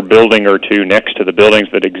put another building or two next to the buildings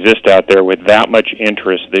that exist out there with that much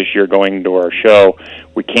interest this year going to our show.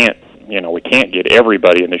 We can't get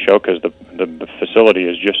everybody in the show because the facility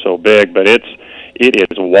is just so big, but it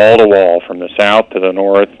is wall to wall from the south to the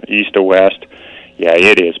north, east to west. Yeah,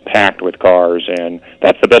 it is packed with cars, and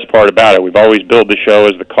that's the best part about it. We've always billed the show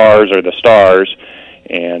as the cars are the stars,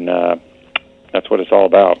 and that's what it's all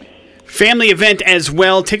about. Family event as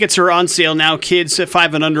well. Tickets are on sale now. Kids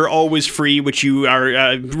 5 and under always free, which you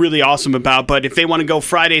are really awesome about. But if they want to go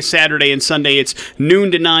Friday, Saturday, and Sunday, it's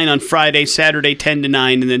noon to 9 on Friday, Saturday 10 to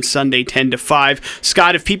 9, and then Sunday 10 to 5.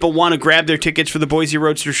 Scott, if people want to grab their tickets for the Boise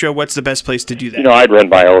Roadster Show, what's the best place to do that? You know, I'd run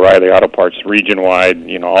by O'Reilly Auto Parts region-wide.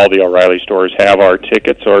 You know, all the O'Reilly stores have our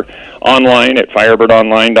tickets, or online at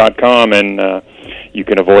firebirdonline.com, and you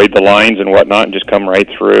can avoid the lines and whatnot and just come right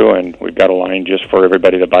through, and we've got a line just for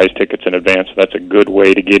everybody that buys tickets in advance, so that's a good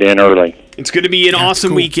way to get in early. It's going to be an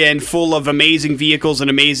awesome weekend full of amazing vehicles and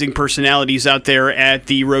amazing personalities out there at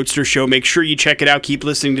the Roadster Show. Make sure you check it out. Keep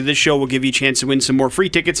listening to this show. We'll give you a chance to win some more free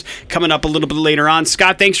tickets coming up a little bit later on.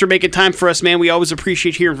 Scott, thanks for making time for us, man. We always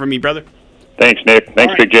appreciate hearing from you, brother. Thanks, Nick.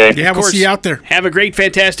 Thanks, Big J. Yeah, we'll see you out there. Have a great,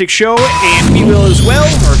 fantastic show, and we will as well,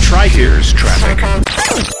 or try to. Here's traffic.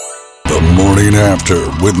 The Morning After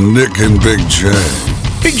with Nick and Big J.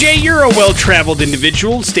 Big J, you're a well-traveled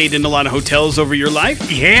individual, stayed in a lot of hotels over your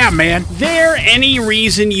life. Yeah, man. There any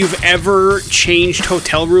reason you've ever changed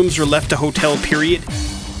hotel rooms or left a hotel, period?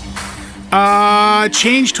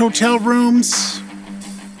 Changed hotel rooms?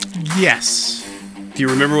 Yes. Do you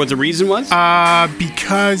remember what the reason was?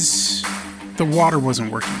 Because the water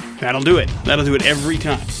wasn't working. That'll do it. That'll do it every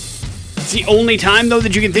time. It's the only time, though,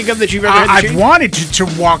 that you can think of that you've ever had to change? I've wanted to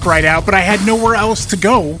walk right out, but I had nowhere else to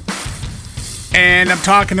go. And I'm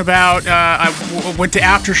talking about, I went to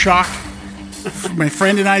Aftershock. My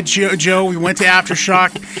friend and I, Joe, we went to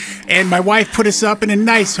Aftershock, and my wife put us up in a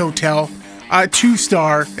nice hotel,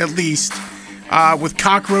 2-star at least, with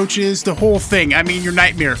cockroaches, the whole thing. I mean, your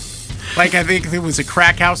nightmare. Like, I think there was a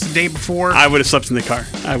crack house the day before. I would have slept in the car.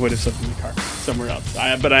 Somewhere else.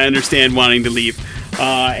 But I understand wanting to leave.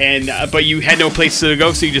 But you had no place to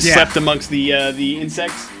go, so you just slept amongst the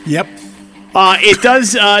insects? Yep. It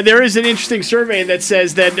does. There is an interesting survey that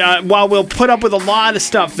says that while we'll put up with a lot of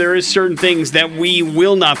stuff, there is certain things that we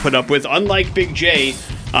will not put up with. Unlike Big J,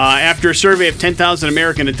 after a survey of 10,000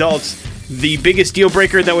 American adults, the biggest deal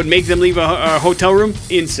breaker that would make them leave a hotel room?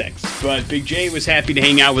 Insects. But Big J was happy to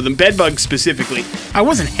hang out with them. Bedbugs specifically. I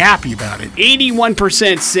wasn't happy about it.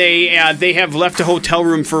 81% say they have left a hotel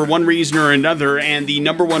room for one reason or another, and the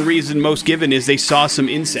number one reason most given is they saw some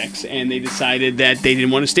insects, and they decided that they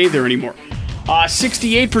didn't want to stay there anymore.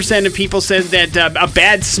 68% of people said that a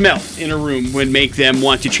bad smell in a room would make them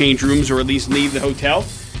want to change rooms or at least leave the hotel.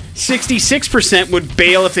 66% would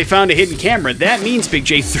bail if they found a hidden camera. That means, Big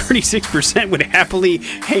J, 36% would happily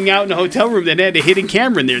hang out in a hotel room that had a hidden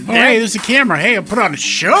camera in there. Hey, there's a camera. Hey, I'll put on a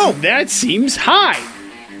show. That seems high.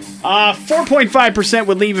 4.5%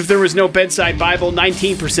 would leave if there was no bedside Bible.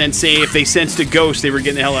 19% say if they sensed a ghost, they were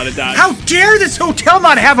getting the hell out of Dodge. How dare this hotel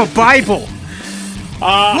not have a Bible?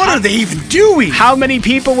 What are they even doing? How many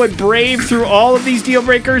people would brave through all of these deal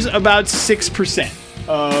breakers? About 6%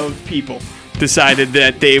 of people decided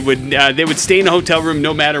that they would stay in a hotel room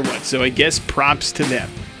no matter what. So I guess props to them.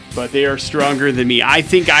 But they are stronger than me. I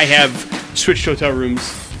think I have switched hotel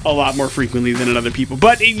rooms a lot more frequently than other people.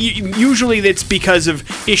 But usually it's because of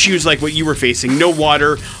issues like what you were facing. No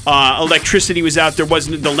water, electricity was out,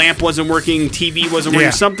 the lamp wasn't working, TV wasn't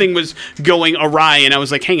working, something was going awry, and I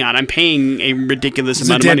was like, hang on, I'm paying a ridiculous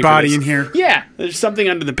amount of money for this. There's a dead body in here. Yeah, there's something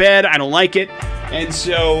under the bed, I don't like it. And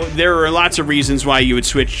so there are lots of reasons why you would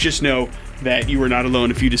switch. Just know that you are not alone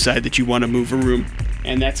if you decide that you want to move a room.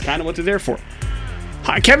 And that's kind of what they're there for.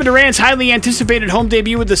 Kevin Durant's highly anticipated home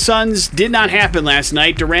debut with the Suns did not happen last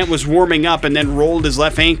night. Durant was warming up and then rolled his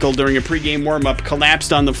left ankle during a pregame warm-up,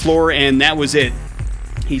 collapsed on the floor, and that was it.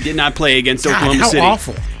 He did not play against Oklahoma City. How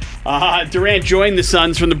awful. Durant joined the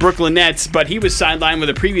Suns from the Brooklyn Nets, but he was sidelined with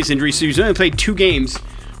a previous injury, so he's only played 2 games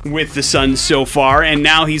with the Suns so far, and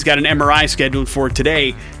now he's got an MRI scheduled for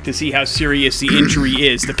today to see how serious the injury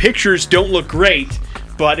is. The pictures don't look great.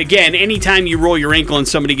 But again, anytime you roll your ankle and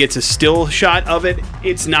somebody gets a still shot of it,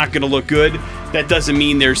 it's not going to look good. That doesn't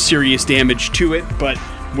mean there's serious damage to it, but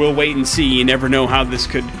we'll wait and see. You never know how this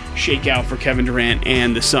could shake out for Kevin Durant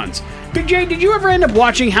and the Suns. Big J, did you ever end up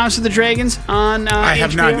watching House of the Dragons on I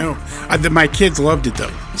have HBO? not, no. My kids loved it,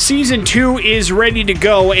 though. Season 2 is ready to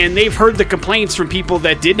go, and they've heard the complaints from people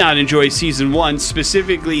that did not enjoy Season 1,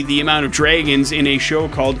 specifically the amount of dragons in a show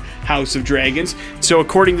called House of Dragons. So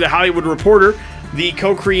according to The Hollywood Reporter, the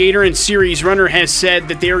co-creator and series runner has said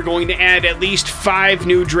that they are going to add at least 5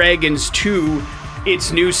 new dragons to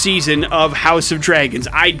its new season of House of Dragons.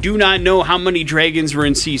 I do not know how many dragons were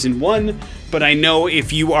in Season 1, but I know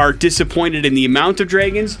if you are disappointed in the amount of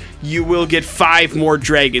dragons, you will get 5 more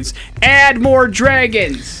dragons. Add more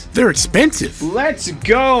dragons! They're expensive. Let's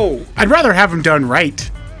go! I'd rather have them done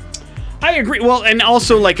right. I agree. Well, and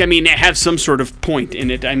also, have some sort of point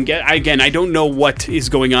in it. I don't know what is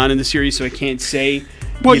going on in the series, so I can't say.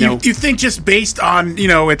 Well, you think just based on,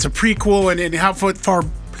 it's a prequel and how far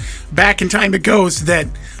back in time it goes, that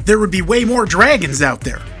there would be way more dragons out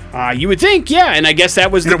there. You would think, yeah, and I guess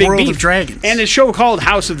that was the big world beef. Of dragons. And a show called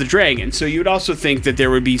House of the Dragon, so you would also think that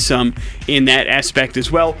there would be some in that aspect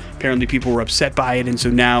as well. Apparently people were upset by it, and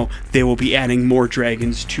so now they will be adding more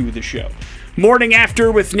dragons to the show. Morning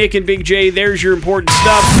After with Nick and Big J. There's your important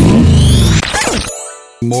stuff.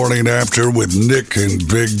 Morning After with Nick and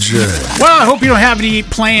Big J. Well, I hope you don't have any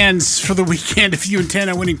plans for the weekend if you intend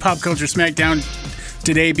on winning Pop Culture Smackdown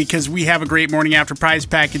today, because we have a great Morning After prize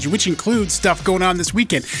package, which includes stuff going on this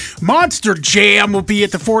weekend. Monster Jam will be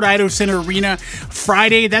at the Ford Idaho Center Arena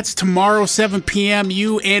Friday. That's tomorrow, 7 p.m.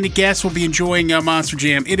 You and a guest will be enjoying Monster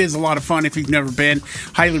Jam. It is a lot of fun if you've never been.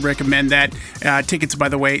 Highly recommend that. Tickets, by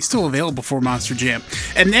the way, still available for Monster Jam.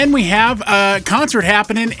 And then we have a concert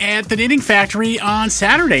happening at the Knitting Factory on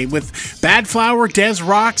Saturday with Bad Flower, Des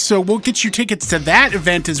Rocks. So we'll get you tickets to that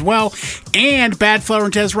event as well. And Bad Flower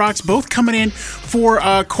and Des Rocks both coming in for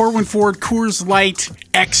Corwin Ford Coors Light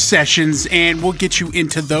X sessions, and we'll get you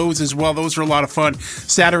into those as well. Those are a lot of fun.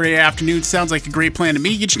 Saturday afternoon sounds like a great plan to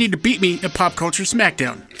me. You just need to beat me at Pop Culture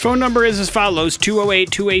Smackdown. Phone number is as follows,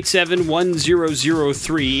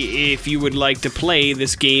 208-287-1003 if you would like to play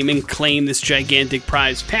this game and claim this gigantic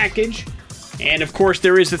prize package. And, of course,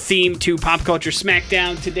 there is a theme to Pop Culture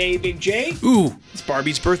Smackdown today, Big J. Ooh. It's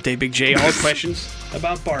Barbie's birthday, Big J. All questions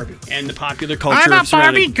about Barbie and the popular culture I'm a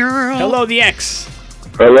surrounding. Barbie girl. Hello, the X.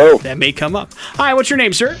 Hello. That may come up. Hi, what's your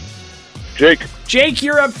name, sir? Jake. Jake,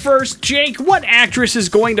 you're up first. Jake, what actress is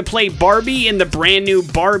going to play Barbie in the brand new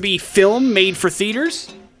Barbie film made for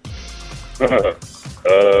theaters? No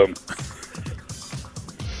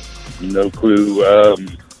clue.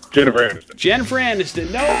 Jennifer Aniston. Jennifer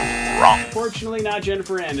Aniston. No. Wrong. Unfortunately, not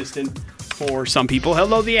Jennifer Aniston for some people.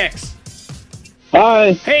 Hello, the X.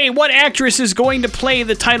 Hi. Hey, what actress is going to play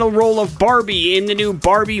the title role of Barbie in the new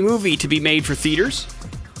Barbie movie to be made for theaters?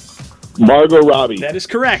 Margot Robbie. That is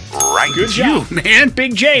correct. Right. Good job. You, man.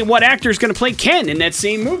 Big J, what actor is going to play Ken in that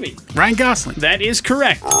same movie? Ryan Gosling. That is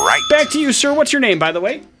correct. Right. Back to you, sir. What's your name, by the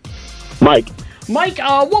way? Mike. Mike,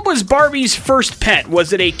 what was Barbie's first pet?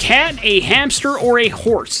 Was it a cat, a hamster, or a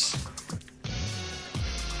horse?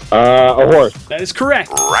 A horse. That is correct.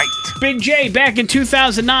 Right. Big J, back in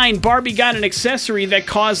 2009, Barbie got an accessory that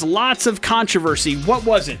caused lots of controversy. What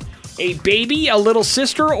was it? A baby, a little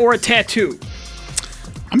sister, or a tattoo?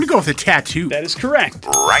 I'm going to go with a tattoo. That is correct.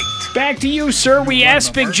 Right. Back to you, sir. We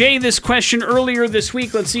asked Big J this question earlier this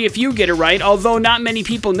week. Let's see if you get it right. Although not many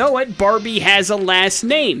people know it, Barbie has a last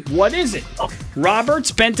name. What is it?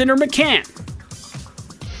 Roberts, Benton, or McCann?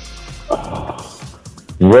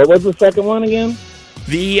 What was the second one again?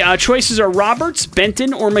 The choices are Roberts,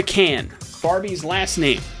 Benton, or McCann. Barbie's last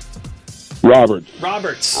name. Roberts.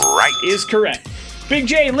 Roberts. Right. Is correct. Big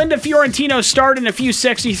J, Linda Fiorentino starred in a few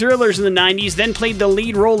sexy thrillers in the 90s, then played the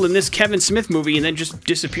lead role in this Kevin Smith movie, and then just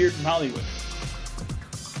disappeared from Hollywood.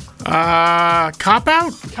 Cop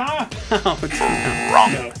Out? Cop Out.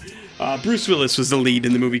 Wrong. No. Bruce Willis was the lead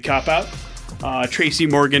in the movie Cop Out. Tracy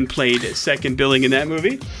Morgan played second billing in that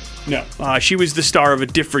movie. No. She was the star of a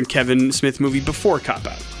different Kevin Smith movie before Cop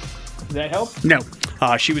Out. Does that help? No.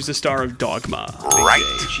 She was the star of Dogma. Right.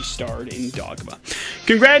 She starred in Dogma.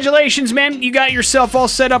 Congratulations, man. You got yourself all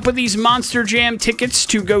set up with these Monster Jam tickets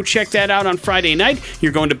to go check that out on Friday night.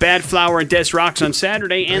 You're going to Bad Flower and Des Rocks on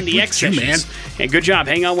Saturday and the X Sessions. Man. Hey, good job.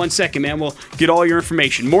 Hang on 1 second, man. We'll get all your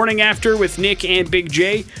information. Morning After with Nick and Big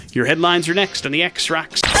J. Your headlines are next on the X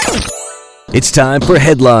Rocks. It's time for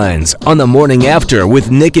headlines on the Morning After with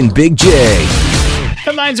Nick and Big J.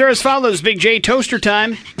 Headlines are as follows. Big J, toaster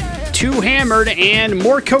time. 2 hammered and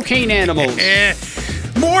more cocaine animals.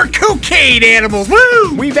 More cocaine animals.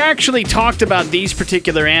 Woo! We've actually talked about these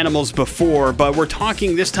particular animals before, but we're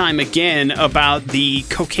talking this time again about the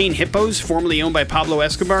cocaine hippos, formerly owned by Pablo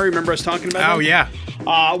Escobar. Remember us talking about that? Oh, yeah.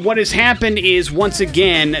 What has happened is, once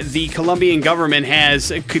again, the Colombian government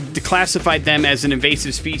has classified them as an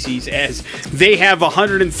invasive species, as they have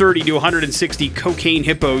 130 to 160 cocaine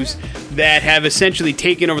hippos that have essentially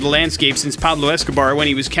taken over the landscape since Pablo Escobar, when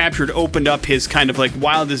he was captured, opened up his kind of like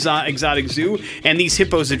wild exotic zoo, and these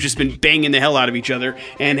hippos have just been banging the hell out of each other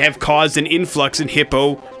and have caused an influx in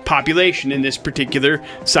hippo population in this particular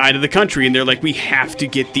side of the country. And they're like, we have to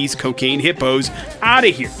get these cocaine hippos out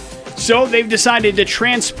of here. So they've decided to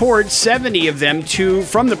transport 70 of them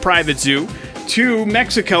from the private zoo to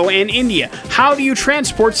Mexico and India. How do you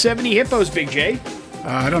transport 70 hippos, Big J?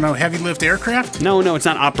 I don't know, heavy lift aircraft? No, it's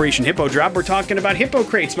not Operation Hippo Drop. We're talking about hippo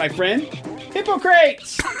crates, my friend. Hippo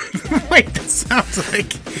crates! Wait, that sounds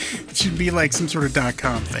like it should be like some sort of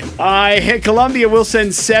 .com thing. Colombia will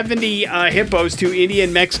send 70 hippos to India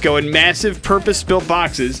and Mexico in massive purpose-built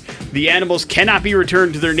boxes. The animals cannot be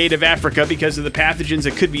returned to their native Africa because of the pathogens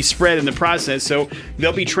that could be spread in the process, so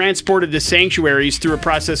they'll be transported to sanctuaries through a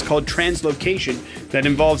process called translocation that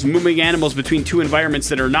involves moving animals between two environments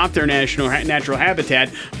that are not their natural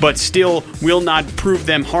habitat, but still will not prove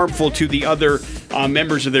them harmful to the other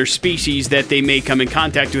members of their species that they may come in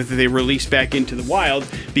contact with if they release back into the wild,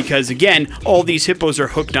 because again, all these hippos are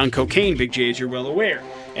hooked on cocaine, Big J, as you're well aware.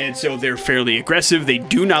 And so they're fairly aggressive. They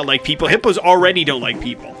do not like people. Hippos already don't like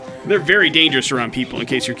people. They're very dangerous around people, in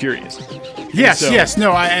case you're curious. Yes.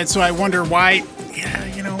 No, and so I wonder why,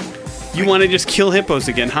 You want to just kill hippos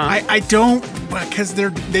again, huh? I don't, because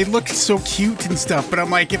they look so cute and stuff, but I'm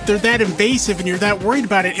like, if they're that invasive and you're that worried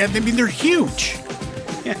about it, I mean, they're huge.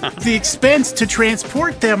 Yeah. The expense to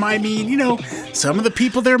transport them, I mean, some of the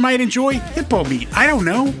people there might enjoy hippo meat. I don't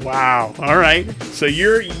know. Wow. All right. So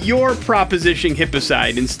you're propositioning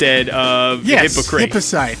hippocide instead of hippocrate.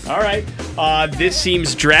 Hippocide. All right. This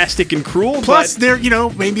seems drastic and cruel. Plus, they're,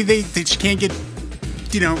 maybe they just can't get,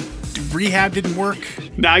 rehab didn't work.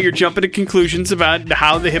 Now you're jumping to conclusions about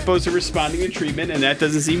how the hippos are responding to treatment, and that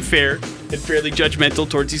doesn't seem fair and fairly judgmental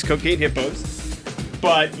towards these cocaine hippos.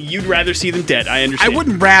 But you'd rather see them dead, I understand. I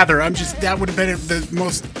wouldn't rather. That would have been the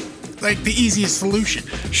most, the easiest solution.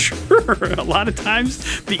 Sure. A lot of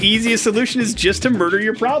times, the easiest solution is just to murder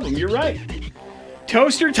your problem. You're right.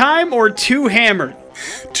 Toaster time or 2 hammered?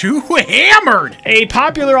 2 hammered! A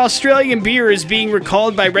popular Australian beer is being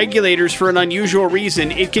recalled by regulators for an unusual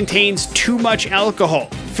reason. It contains too much alcohol.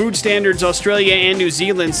 Food Standards Australia and New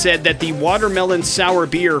Zealand said that the watermelon sour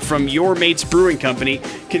beer from Your Mates Brewing Company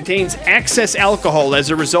contains excess alcohol as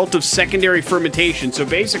a result of secondary fermentation. So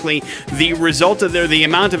basically, the result of the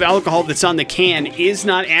amount of alcohol that's on the can is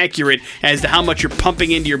not accurate as to how much you're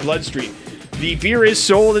pumping into your bloodstream. The beer is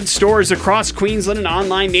sold in stores across Queensland and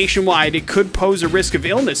online nationwide. It could pose a risk of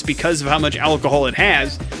illness because of how much alcohol it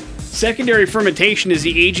has. Secondary fermentation is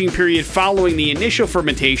the aging period following the initial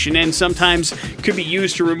fermentation and sometimes could be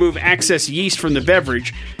used to remove excess yeast from the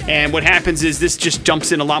beverage. And what happens is this just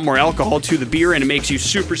dumps in a lot more alcohol to the beer and it makes you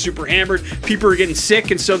super, super hammered. People are getting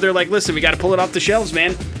sick, and so they're like, listen, we got to pull it off the shelves,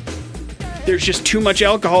 man. There's just too much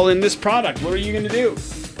alcohol in this product. What are you going to do?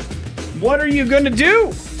 What are you going to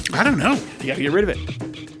do? I don't know. You got to get rid of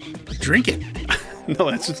it. Drink it.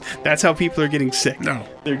 No, that's how people are getting sick. No.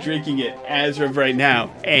 They're drinking it as of right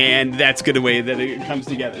now, and that's the way that it comes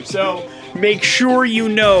together. So make sure you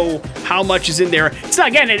know how much is in there. It's not,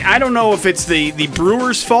 again, I don't know if it's the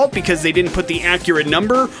brewer's fault because they didn't put the accurate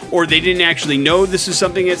number or they didn't actually know this is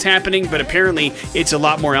something that's happening, but apparently it's a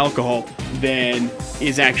lot more alcohol than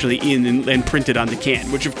is actually in and printed on the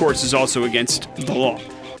can, which of course is also against the law.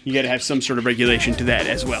 You got to have some sort of regulation to that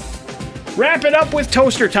as well. Wrap it up with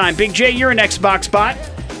toaster time. Big J, you're an Xbox bot.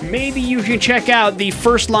 Maybe you can check out the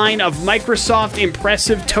first line of Microsoft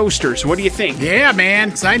impressive toasters. What do you think? Yeah,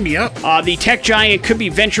 man. Sign me up. The tech giant could be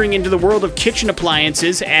venturing into the world of kitchen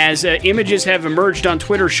appliances as images have emerged on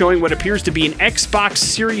Twitter showing what appears to be an Xbox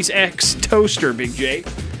Series X toaster, Big J.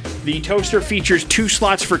 The toaster features 2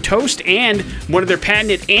 slots for toast and one of their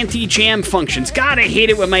patented anti-jam functions. God, I hate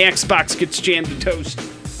it when my Xbox gets jammed to toast.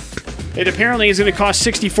 It apparently is going to cost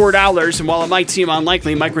 $64, and while it might seem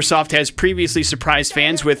unlikely, Microsoft has previously surprised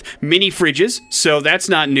fans with mini fridges, so that's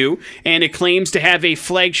not new, and it claims to have a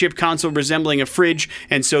flagship console resembling a fridge,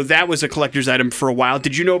 and so that was a collector's item for a while.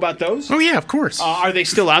 Did you know about those? Oh, yeah, of course. Are they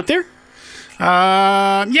still out there?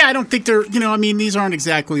 Yeah, I don't think they're, these aren't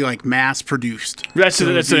exactly like mass produced. That's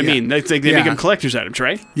what I mean. They make them collector's items,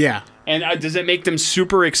 right? Yeah. And does it make them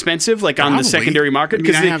super expensive, like on the secondary market?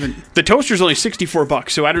 Because the toaster's only $64,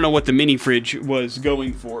 so I don't know what the mini fridge was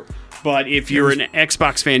going for. But if you're an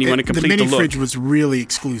Xbox fan, you want to complete the look. The mini fridge was really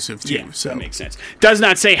exclusive, too. Yeah, so that makes sense. Does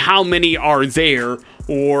not say how many are there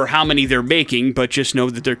or how many they're making, but just know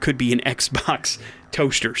that there could be an Xbox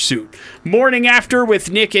toaster soon. Morning After with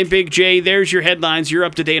Nick and Big J. There's your headlines. You're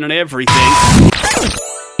up to date on everything.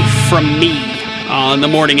 From me. On the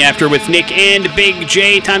Morning After with Nick and Big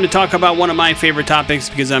J. Time to talk about one of my favorite topics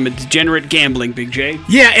because I'm a degenerate gambling, Big J.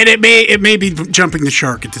 Yeah, and it may be jumping the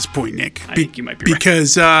shark at this point, Nick. I think you might be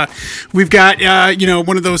because we've got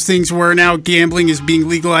one of those things where now gambling is being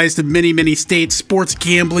legalized in many states. Sports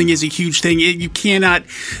gambling is a huge thing. You cannot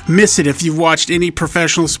miss it if you've watched any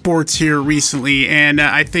professional sports here recently. And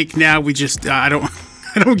I think now we just I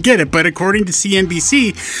don't get it, but according to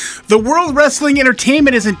CNBC, the World Wrestling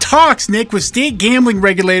Entertainment is in talks, Nick, with state gambling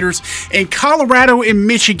regulators in Colorado and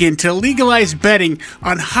Michigan to legalize betting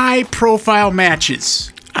on high-profile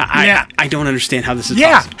matches. I don't understand how this is possible.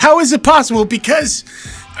 Yeah, how is it possible? Because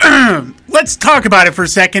let's talk about it for a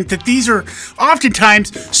second, that these are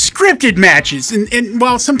oftentimes scripted matches. And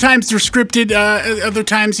while sometimes they're scripted, other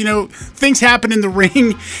times, things happen in the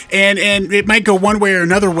ring, and it might go one way or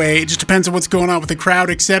another way. It just depends on what's going on with the crowd,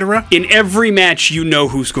 etc. In every match, you know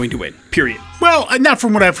who's going to win, period. Well, not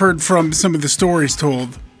from what I've heard from some of the stories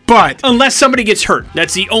told. But unless somebody gets hurt,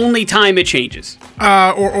 that's the only time it changes.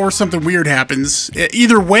 Or something weird happens.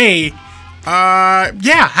 Either way,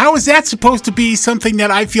 how is that supposed to be something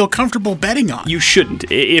that I feel comfortable betting on? You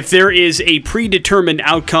shouldn't. If there is a predetermined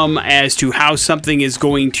outcome as to how something is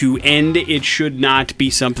going to end, it should not be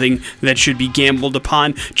something that should be gambled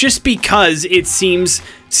upon just because it seems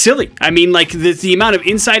silly. I mean, like the amount of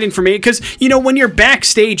inside information, because, when you're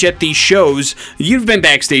backstage at these shows, you've been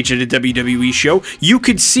backstage at a WWE show, you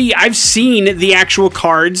could see, I've seen the actual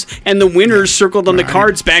cards and the winners circled on the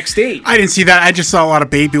cards backstage. I didn't see that. I just saw a lot of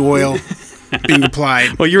baby oil being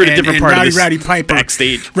applied. Well, you're in a different part of this Rowdy Piper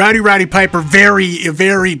backstage. Rowdy Piper, very,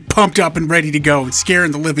 very pumped up and ready to go, and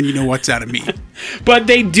scaring the living what's out of me. But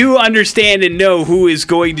they do understand and know who is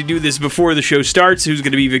going to do this before the show starts, who's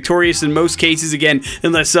going to be victorious in most cases. Again,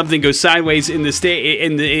 unless something goes sideways in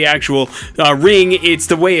the actual ring, it's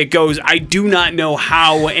the way it goes. I do not know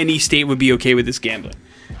how any state would be okay with this gambling.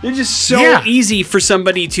 It's just so easy for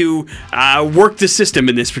somebody to work the system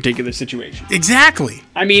in this particular situation. Exactly.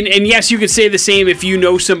 I mean, and yes, you could say the same if you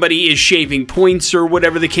know somebody is shaving points or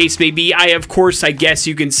whatever the case may be. I guess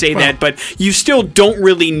you can say that, but you still don't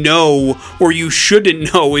really know, or you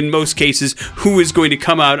shouldn't know in most cases, who is going to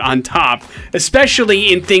come out on top,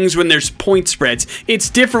 especially in things when there's point spreads. It's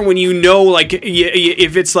different when like,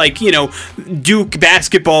 if it's like, Duke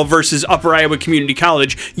basketball versus Upper Iowa Community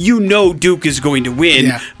College, Duke is going to win.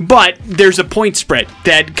 Yeah. But there's a point spread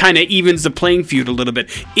that kind of evens the playing field a little bit.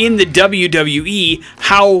 In the WWE,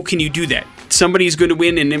 how can you do that? Somebody's going to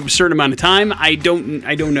win in a certain amount of time? I don't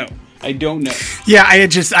know. Yeah,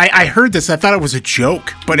 I heard this. I thought it was a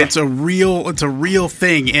joke, but it's a real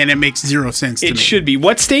thing, and it makes zero sense to me. It should be.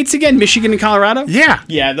 What states again? Michigan and Colorado? Yeah.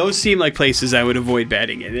 Yeah, those seem like places I would avoid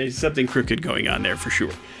betting in. There's something crooked going on there for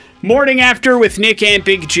sure. Morning After with Nick and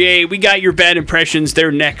Big J. We got your bad impressions.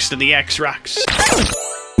 They're next on the X Rocks.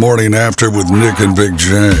 Morning After with Nick and Big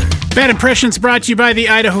J. Bad Impressions brought to you by the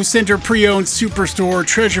Idaho Center Pre-Owned Superstore,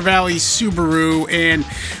 Treasure Valley Subaru, and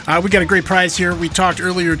we got a great prize here. We talked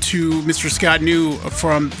earlier to Mr. Scott New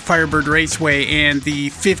from Firebird Raceway, and the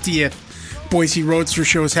 50th Boise Roadster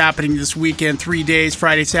Show is happening this weekend, 3 days,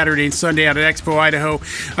 Friday, Saturday, and Sunday out at Expo, Idaho.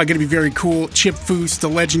 Going to be very cool. Chip Foose, the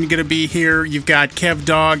legend, going to be here. You've got Kev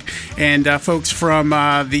Dog and folks from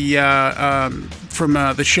the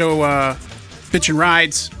show Bitch and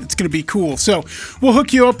Rides. It's going to be cool. So we'll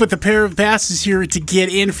hook you up with a pair of passes here to get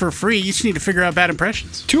in for free. You just need to figure out Bad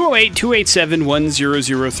Impressions.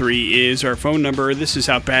 208-287-1003 is our phone number. This is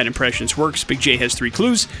how Bad Impressions works. Big J has 3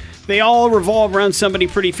 clues. They all revolve around somebody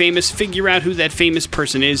pretty famous. Figure out who that famous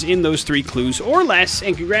person is in those 3 clues or less.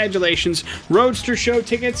 And congratulations, Roadster Show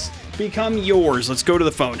tickets become yours. Let's go to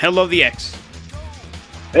the phone. Hello, the X.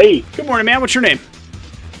 Hey, Good morning, man. What's your name?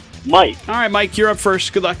 Mike. All right, Mike, you're up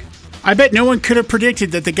first. Good luck. I bet no one could have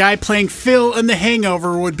predicted that the guy playing Phil in The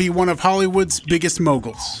Hangover would be one of Hollywood's biggest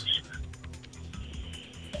moguls.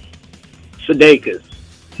 Sudeikis.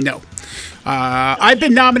 No. I've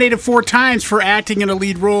been nominated 4 times for acting in a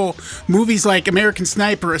lead role. Movies like American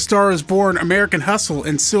Sniper, A Star is Born, American Hustle,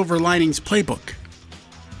 and Silver Linings Playbook.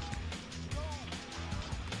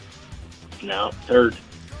 No, third.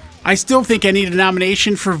 I still think I need a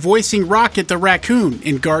nomination for voicing Rocket the Raccoon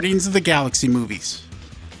in Guardians of the Galaxy movies.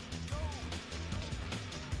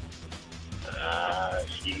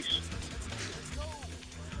 Jeez.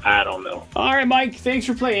 I don't know. All right, Mike. Thanks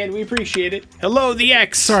for playing. We appreciate it. Hello, the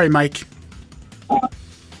X. Sorry, Mike.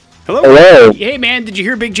 Hello? Hello. Hey, man. Did you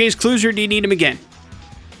hear Big J's clues or do you need them again?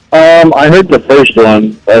 I heard the first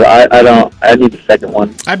one, but I need the second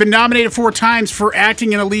one. I've been nominated 4 times for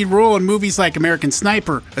acting in a lead role in movies like American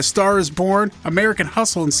Sniper, A Star is Born, American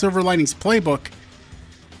Hustle, and Silver Linings Playbook.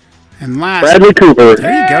 And last... Bradley Cooper.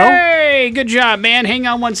 There you go. Hey, good job, man. Hang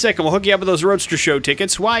on 1 second. We'll hook you up with those Roadster Show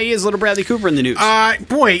tickets. Why is little Bradley Cooper in the news?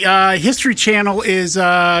 History Channel is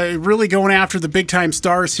really going after the big-time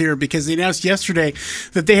stars here because they announced yesterday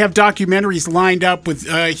that they have documentaries lined up with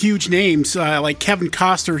huge names like Kevin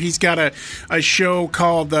Costner. He's got a show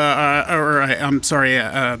called, a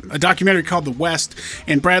documentary called The West,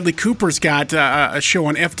 and Bradley Cooper's got a show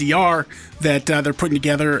on FDR that they're putting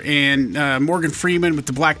together, and Morgan Freeman with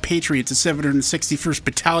the Black Patriots, the 761st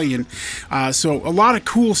Battalion. So a lot of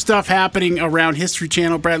cool stuff happening around History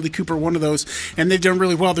Channel. Bradley Cooper, one of those, and they've done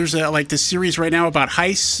really well. There's this series right now about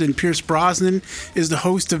heists, and Pierce Brosnan is the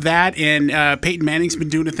host of that, and Peyton Manning's been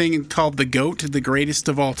doing a thing called The GOAT, the greatest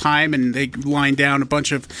of all time, and they line down a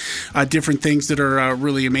bunch of different things that are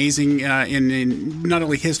really amazing in not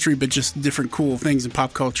only history, but just different cool things in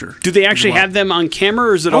pop culture. Do they actually have them on camera,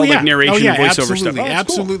 or is it all like narration and voiceover stuff? Oh,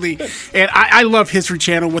 absolutely. Cool. And I love History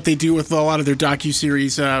Channel, what they do with a lot of their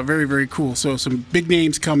docuseries. Very, very cool. So some big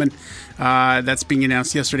names coming. That's being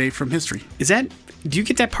announced yesterday from History. Do you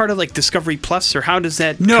get that part of like Discovery Plus, or how does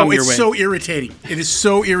that come your way? No, it's so irritating. It is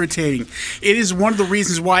so irritating. It is one of the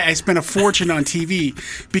reasons why I spent a fortune on TV,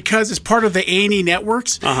 because it's part of the A&E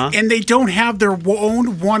networks, and they don't have their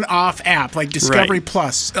own one-off app like Discovery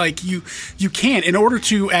Plus. Like you can't. In order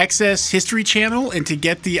to access History Channel and to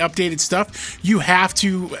get the updated stuff, you have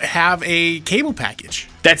to have a cable package.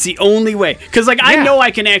 That's the only way. Because I know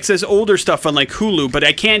I can access older stuff on like Hulu, but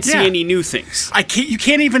I can't see any new things. You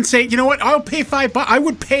can't even say, you know what, I'll pay $5. I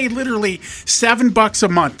would pay literally $7 a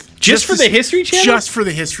month. Just for the History Channel? Just for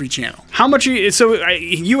the History Channel. How much are you... So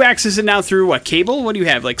you access it now through what, cable? What do you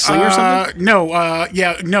have, like Sling or something? No,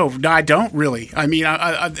 I don't really. I mean,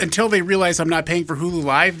 until they realize I'm not paying for Hulu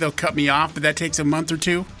Live, they'll cut me off, but that takes a month or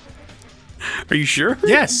 2. Are you sure?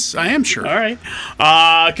 Yes, I am sure. All right.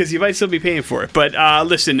 Because you might still be paying for it. But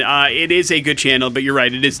listen, it is a good channel, but you're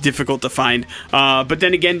right, it is difficult to find. But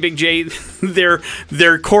then again, Big J,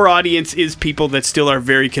 their core audience is people that still are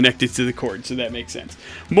very connected to the cord, so that makes sense.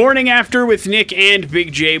 Morning After with Nick and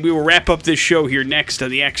Big J. We will wrap up this show here next on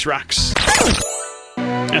the X Rocks.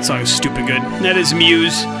 That song is stupid good. That is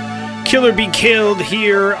Muse. Killer Be Killed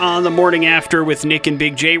here on the Morning After with Nick and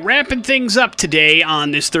Big J. Wrapping things up today on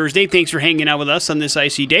this Thursday. Thanks for hanging out with us on this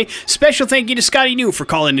icy day. Special thank you to Scotty New for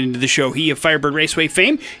calling into the show. He of Firebird Raceway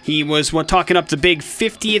fame. He was talking up the big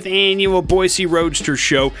 50th annual Boise Roadster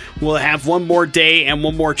Show. We'll have one more day and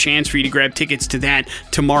one more chance for you to grab tickets to that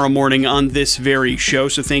tomorrow morning on this very show.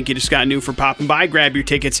 So thank you to Scott New for popping by. Grab your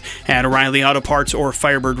tickets at O'Reilly Auto Parts or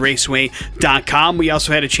FirebirdRaceway.com. We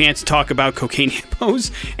also had a chance to talk about cocaine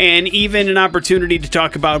hippos and even an opportunity to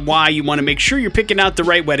talk about why you want to make sure you're picking out the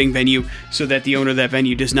right wedding venue so that the owner of that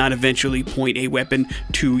venue does not eventually point a weapon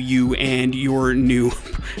to you and your new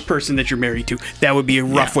person that you're married to. That would be a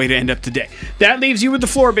rough way to end up today. That leaves you with the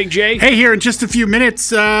floor, Big J. Hey, here in just a few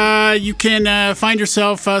minutes, you can find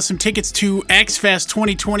yourself some tickets to X-Fest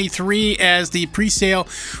 2023 as the pre-sale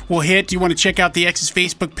will hit. You want to check out the X's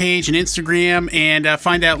Facebook page and Instagram and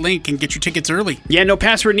find that link and get your tickets early. Yeah, no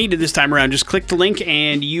password needed this time around. Just click the link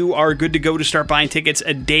and you are good to go to start buying tickets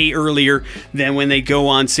a day earlier than when they go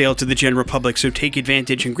on sale to the general public. So take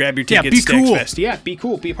advantage and grab your tickets to X-Fest. Yeah, be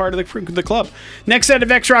cool. Be part of the club. Next set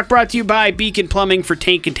of X-Rock brought to you by Beacon Plumbing for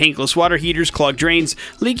tank and tankless water heaters, clogged drains,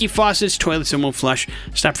 leaky faucets, toilets that won't flush.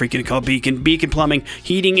 Stop freaking to call Beacon. Beacon Plumbing,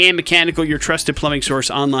 heating and mechanical, your trusted plumbing source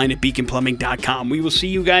online at beaconplumbing.com. We will see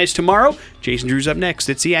you guys tomorrow. Jason Drew's up next.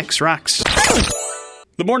 It's the X-Rocks.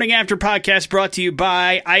 The Morning After podcast brought to you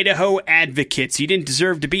by Idaho Advocates. You didn't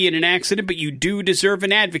deserve to be in an accident, but you do deserve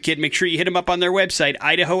an advocate. Make sure you hit them up on their website,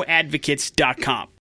 idahoadvocates.com.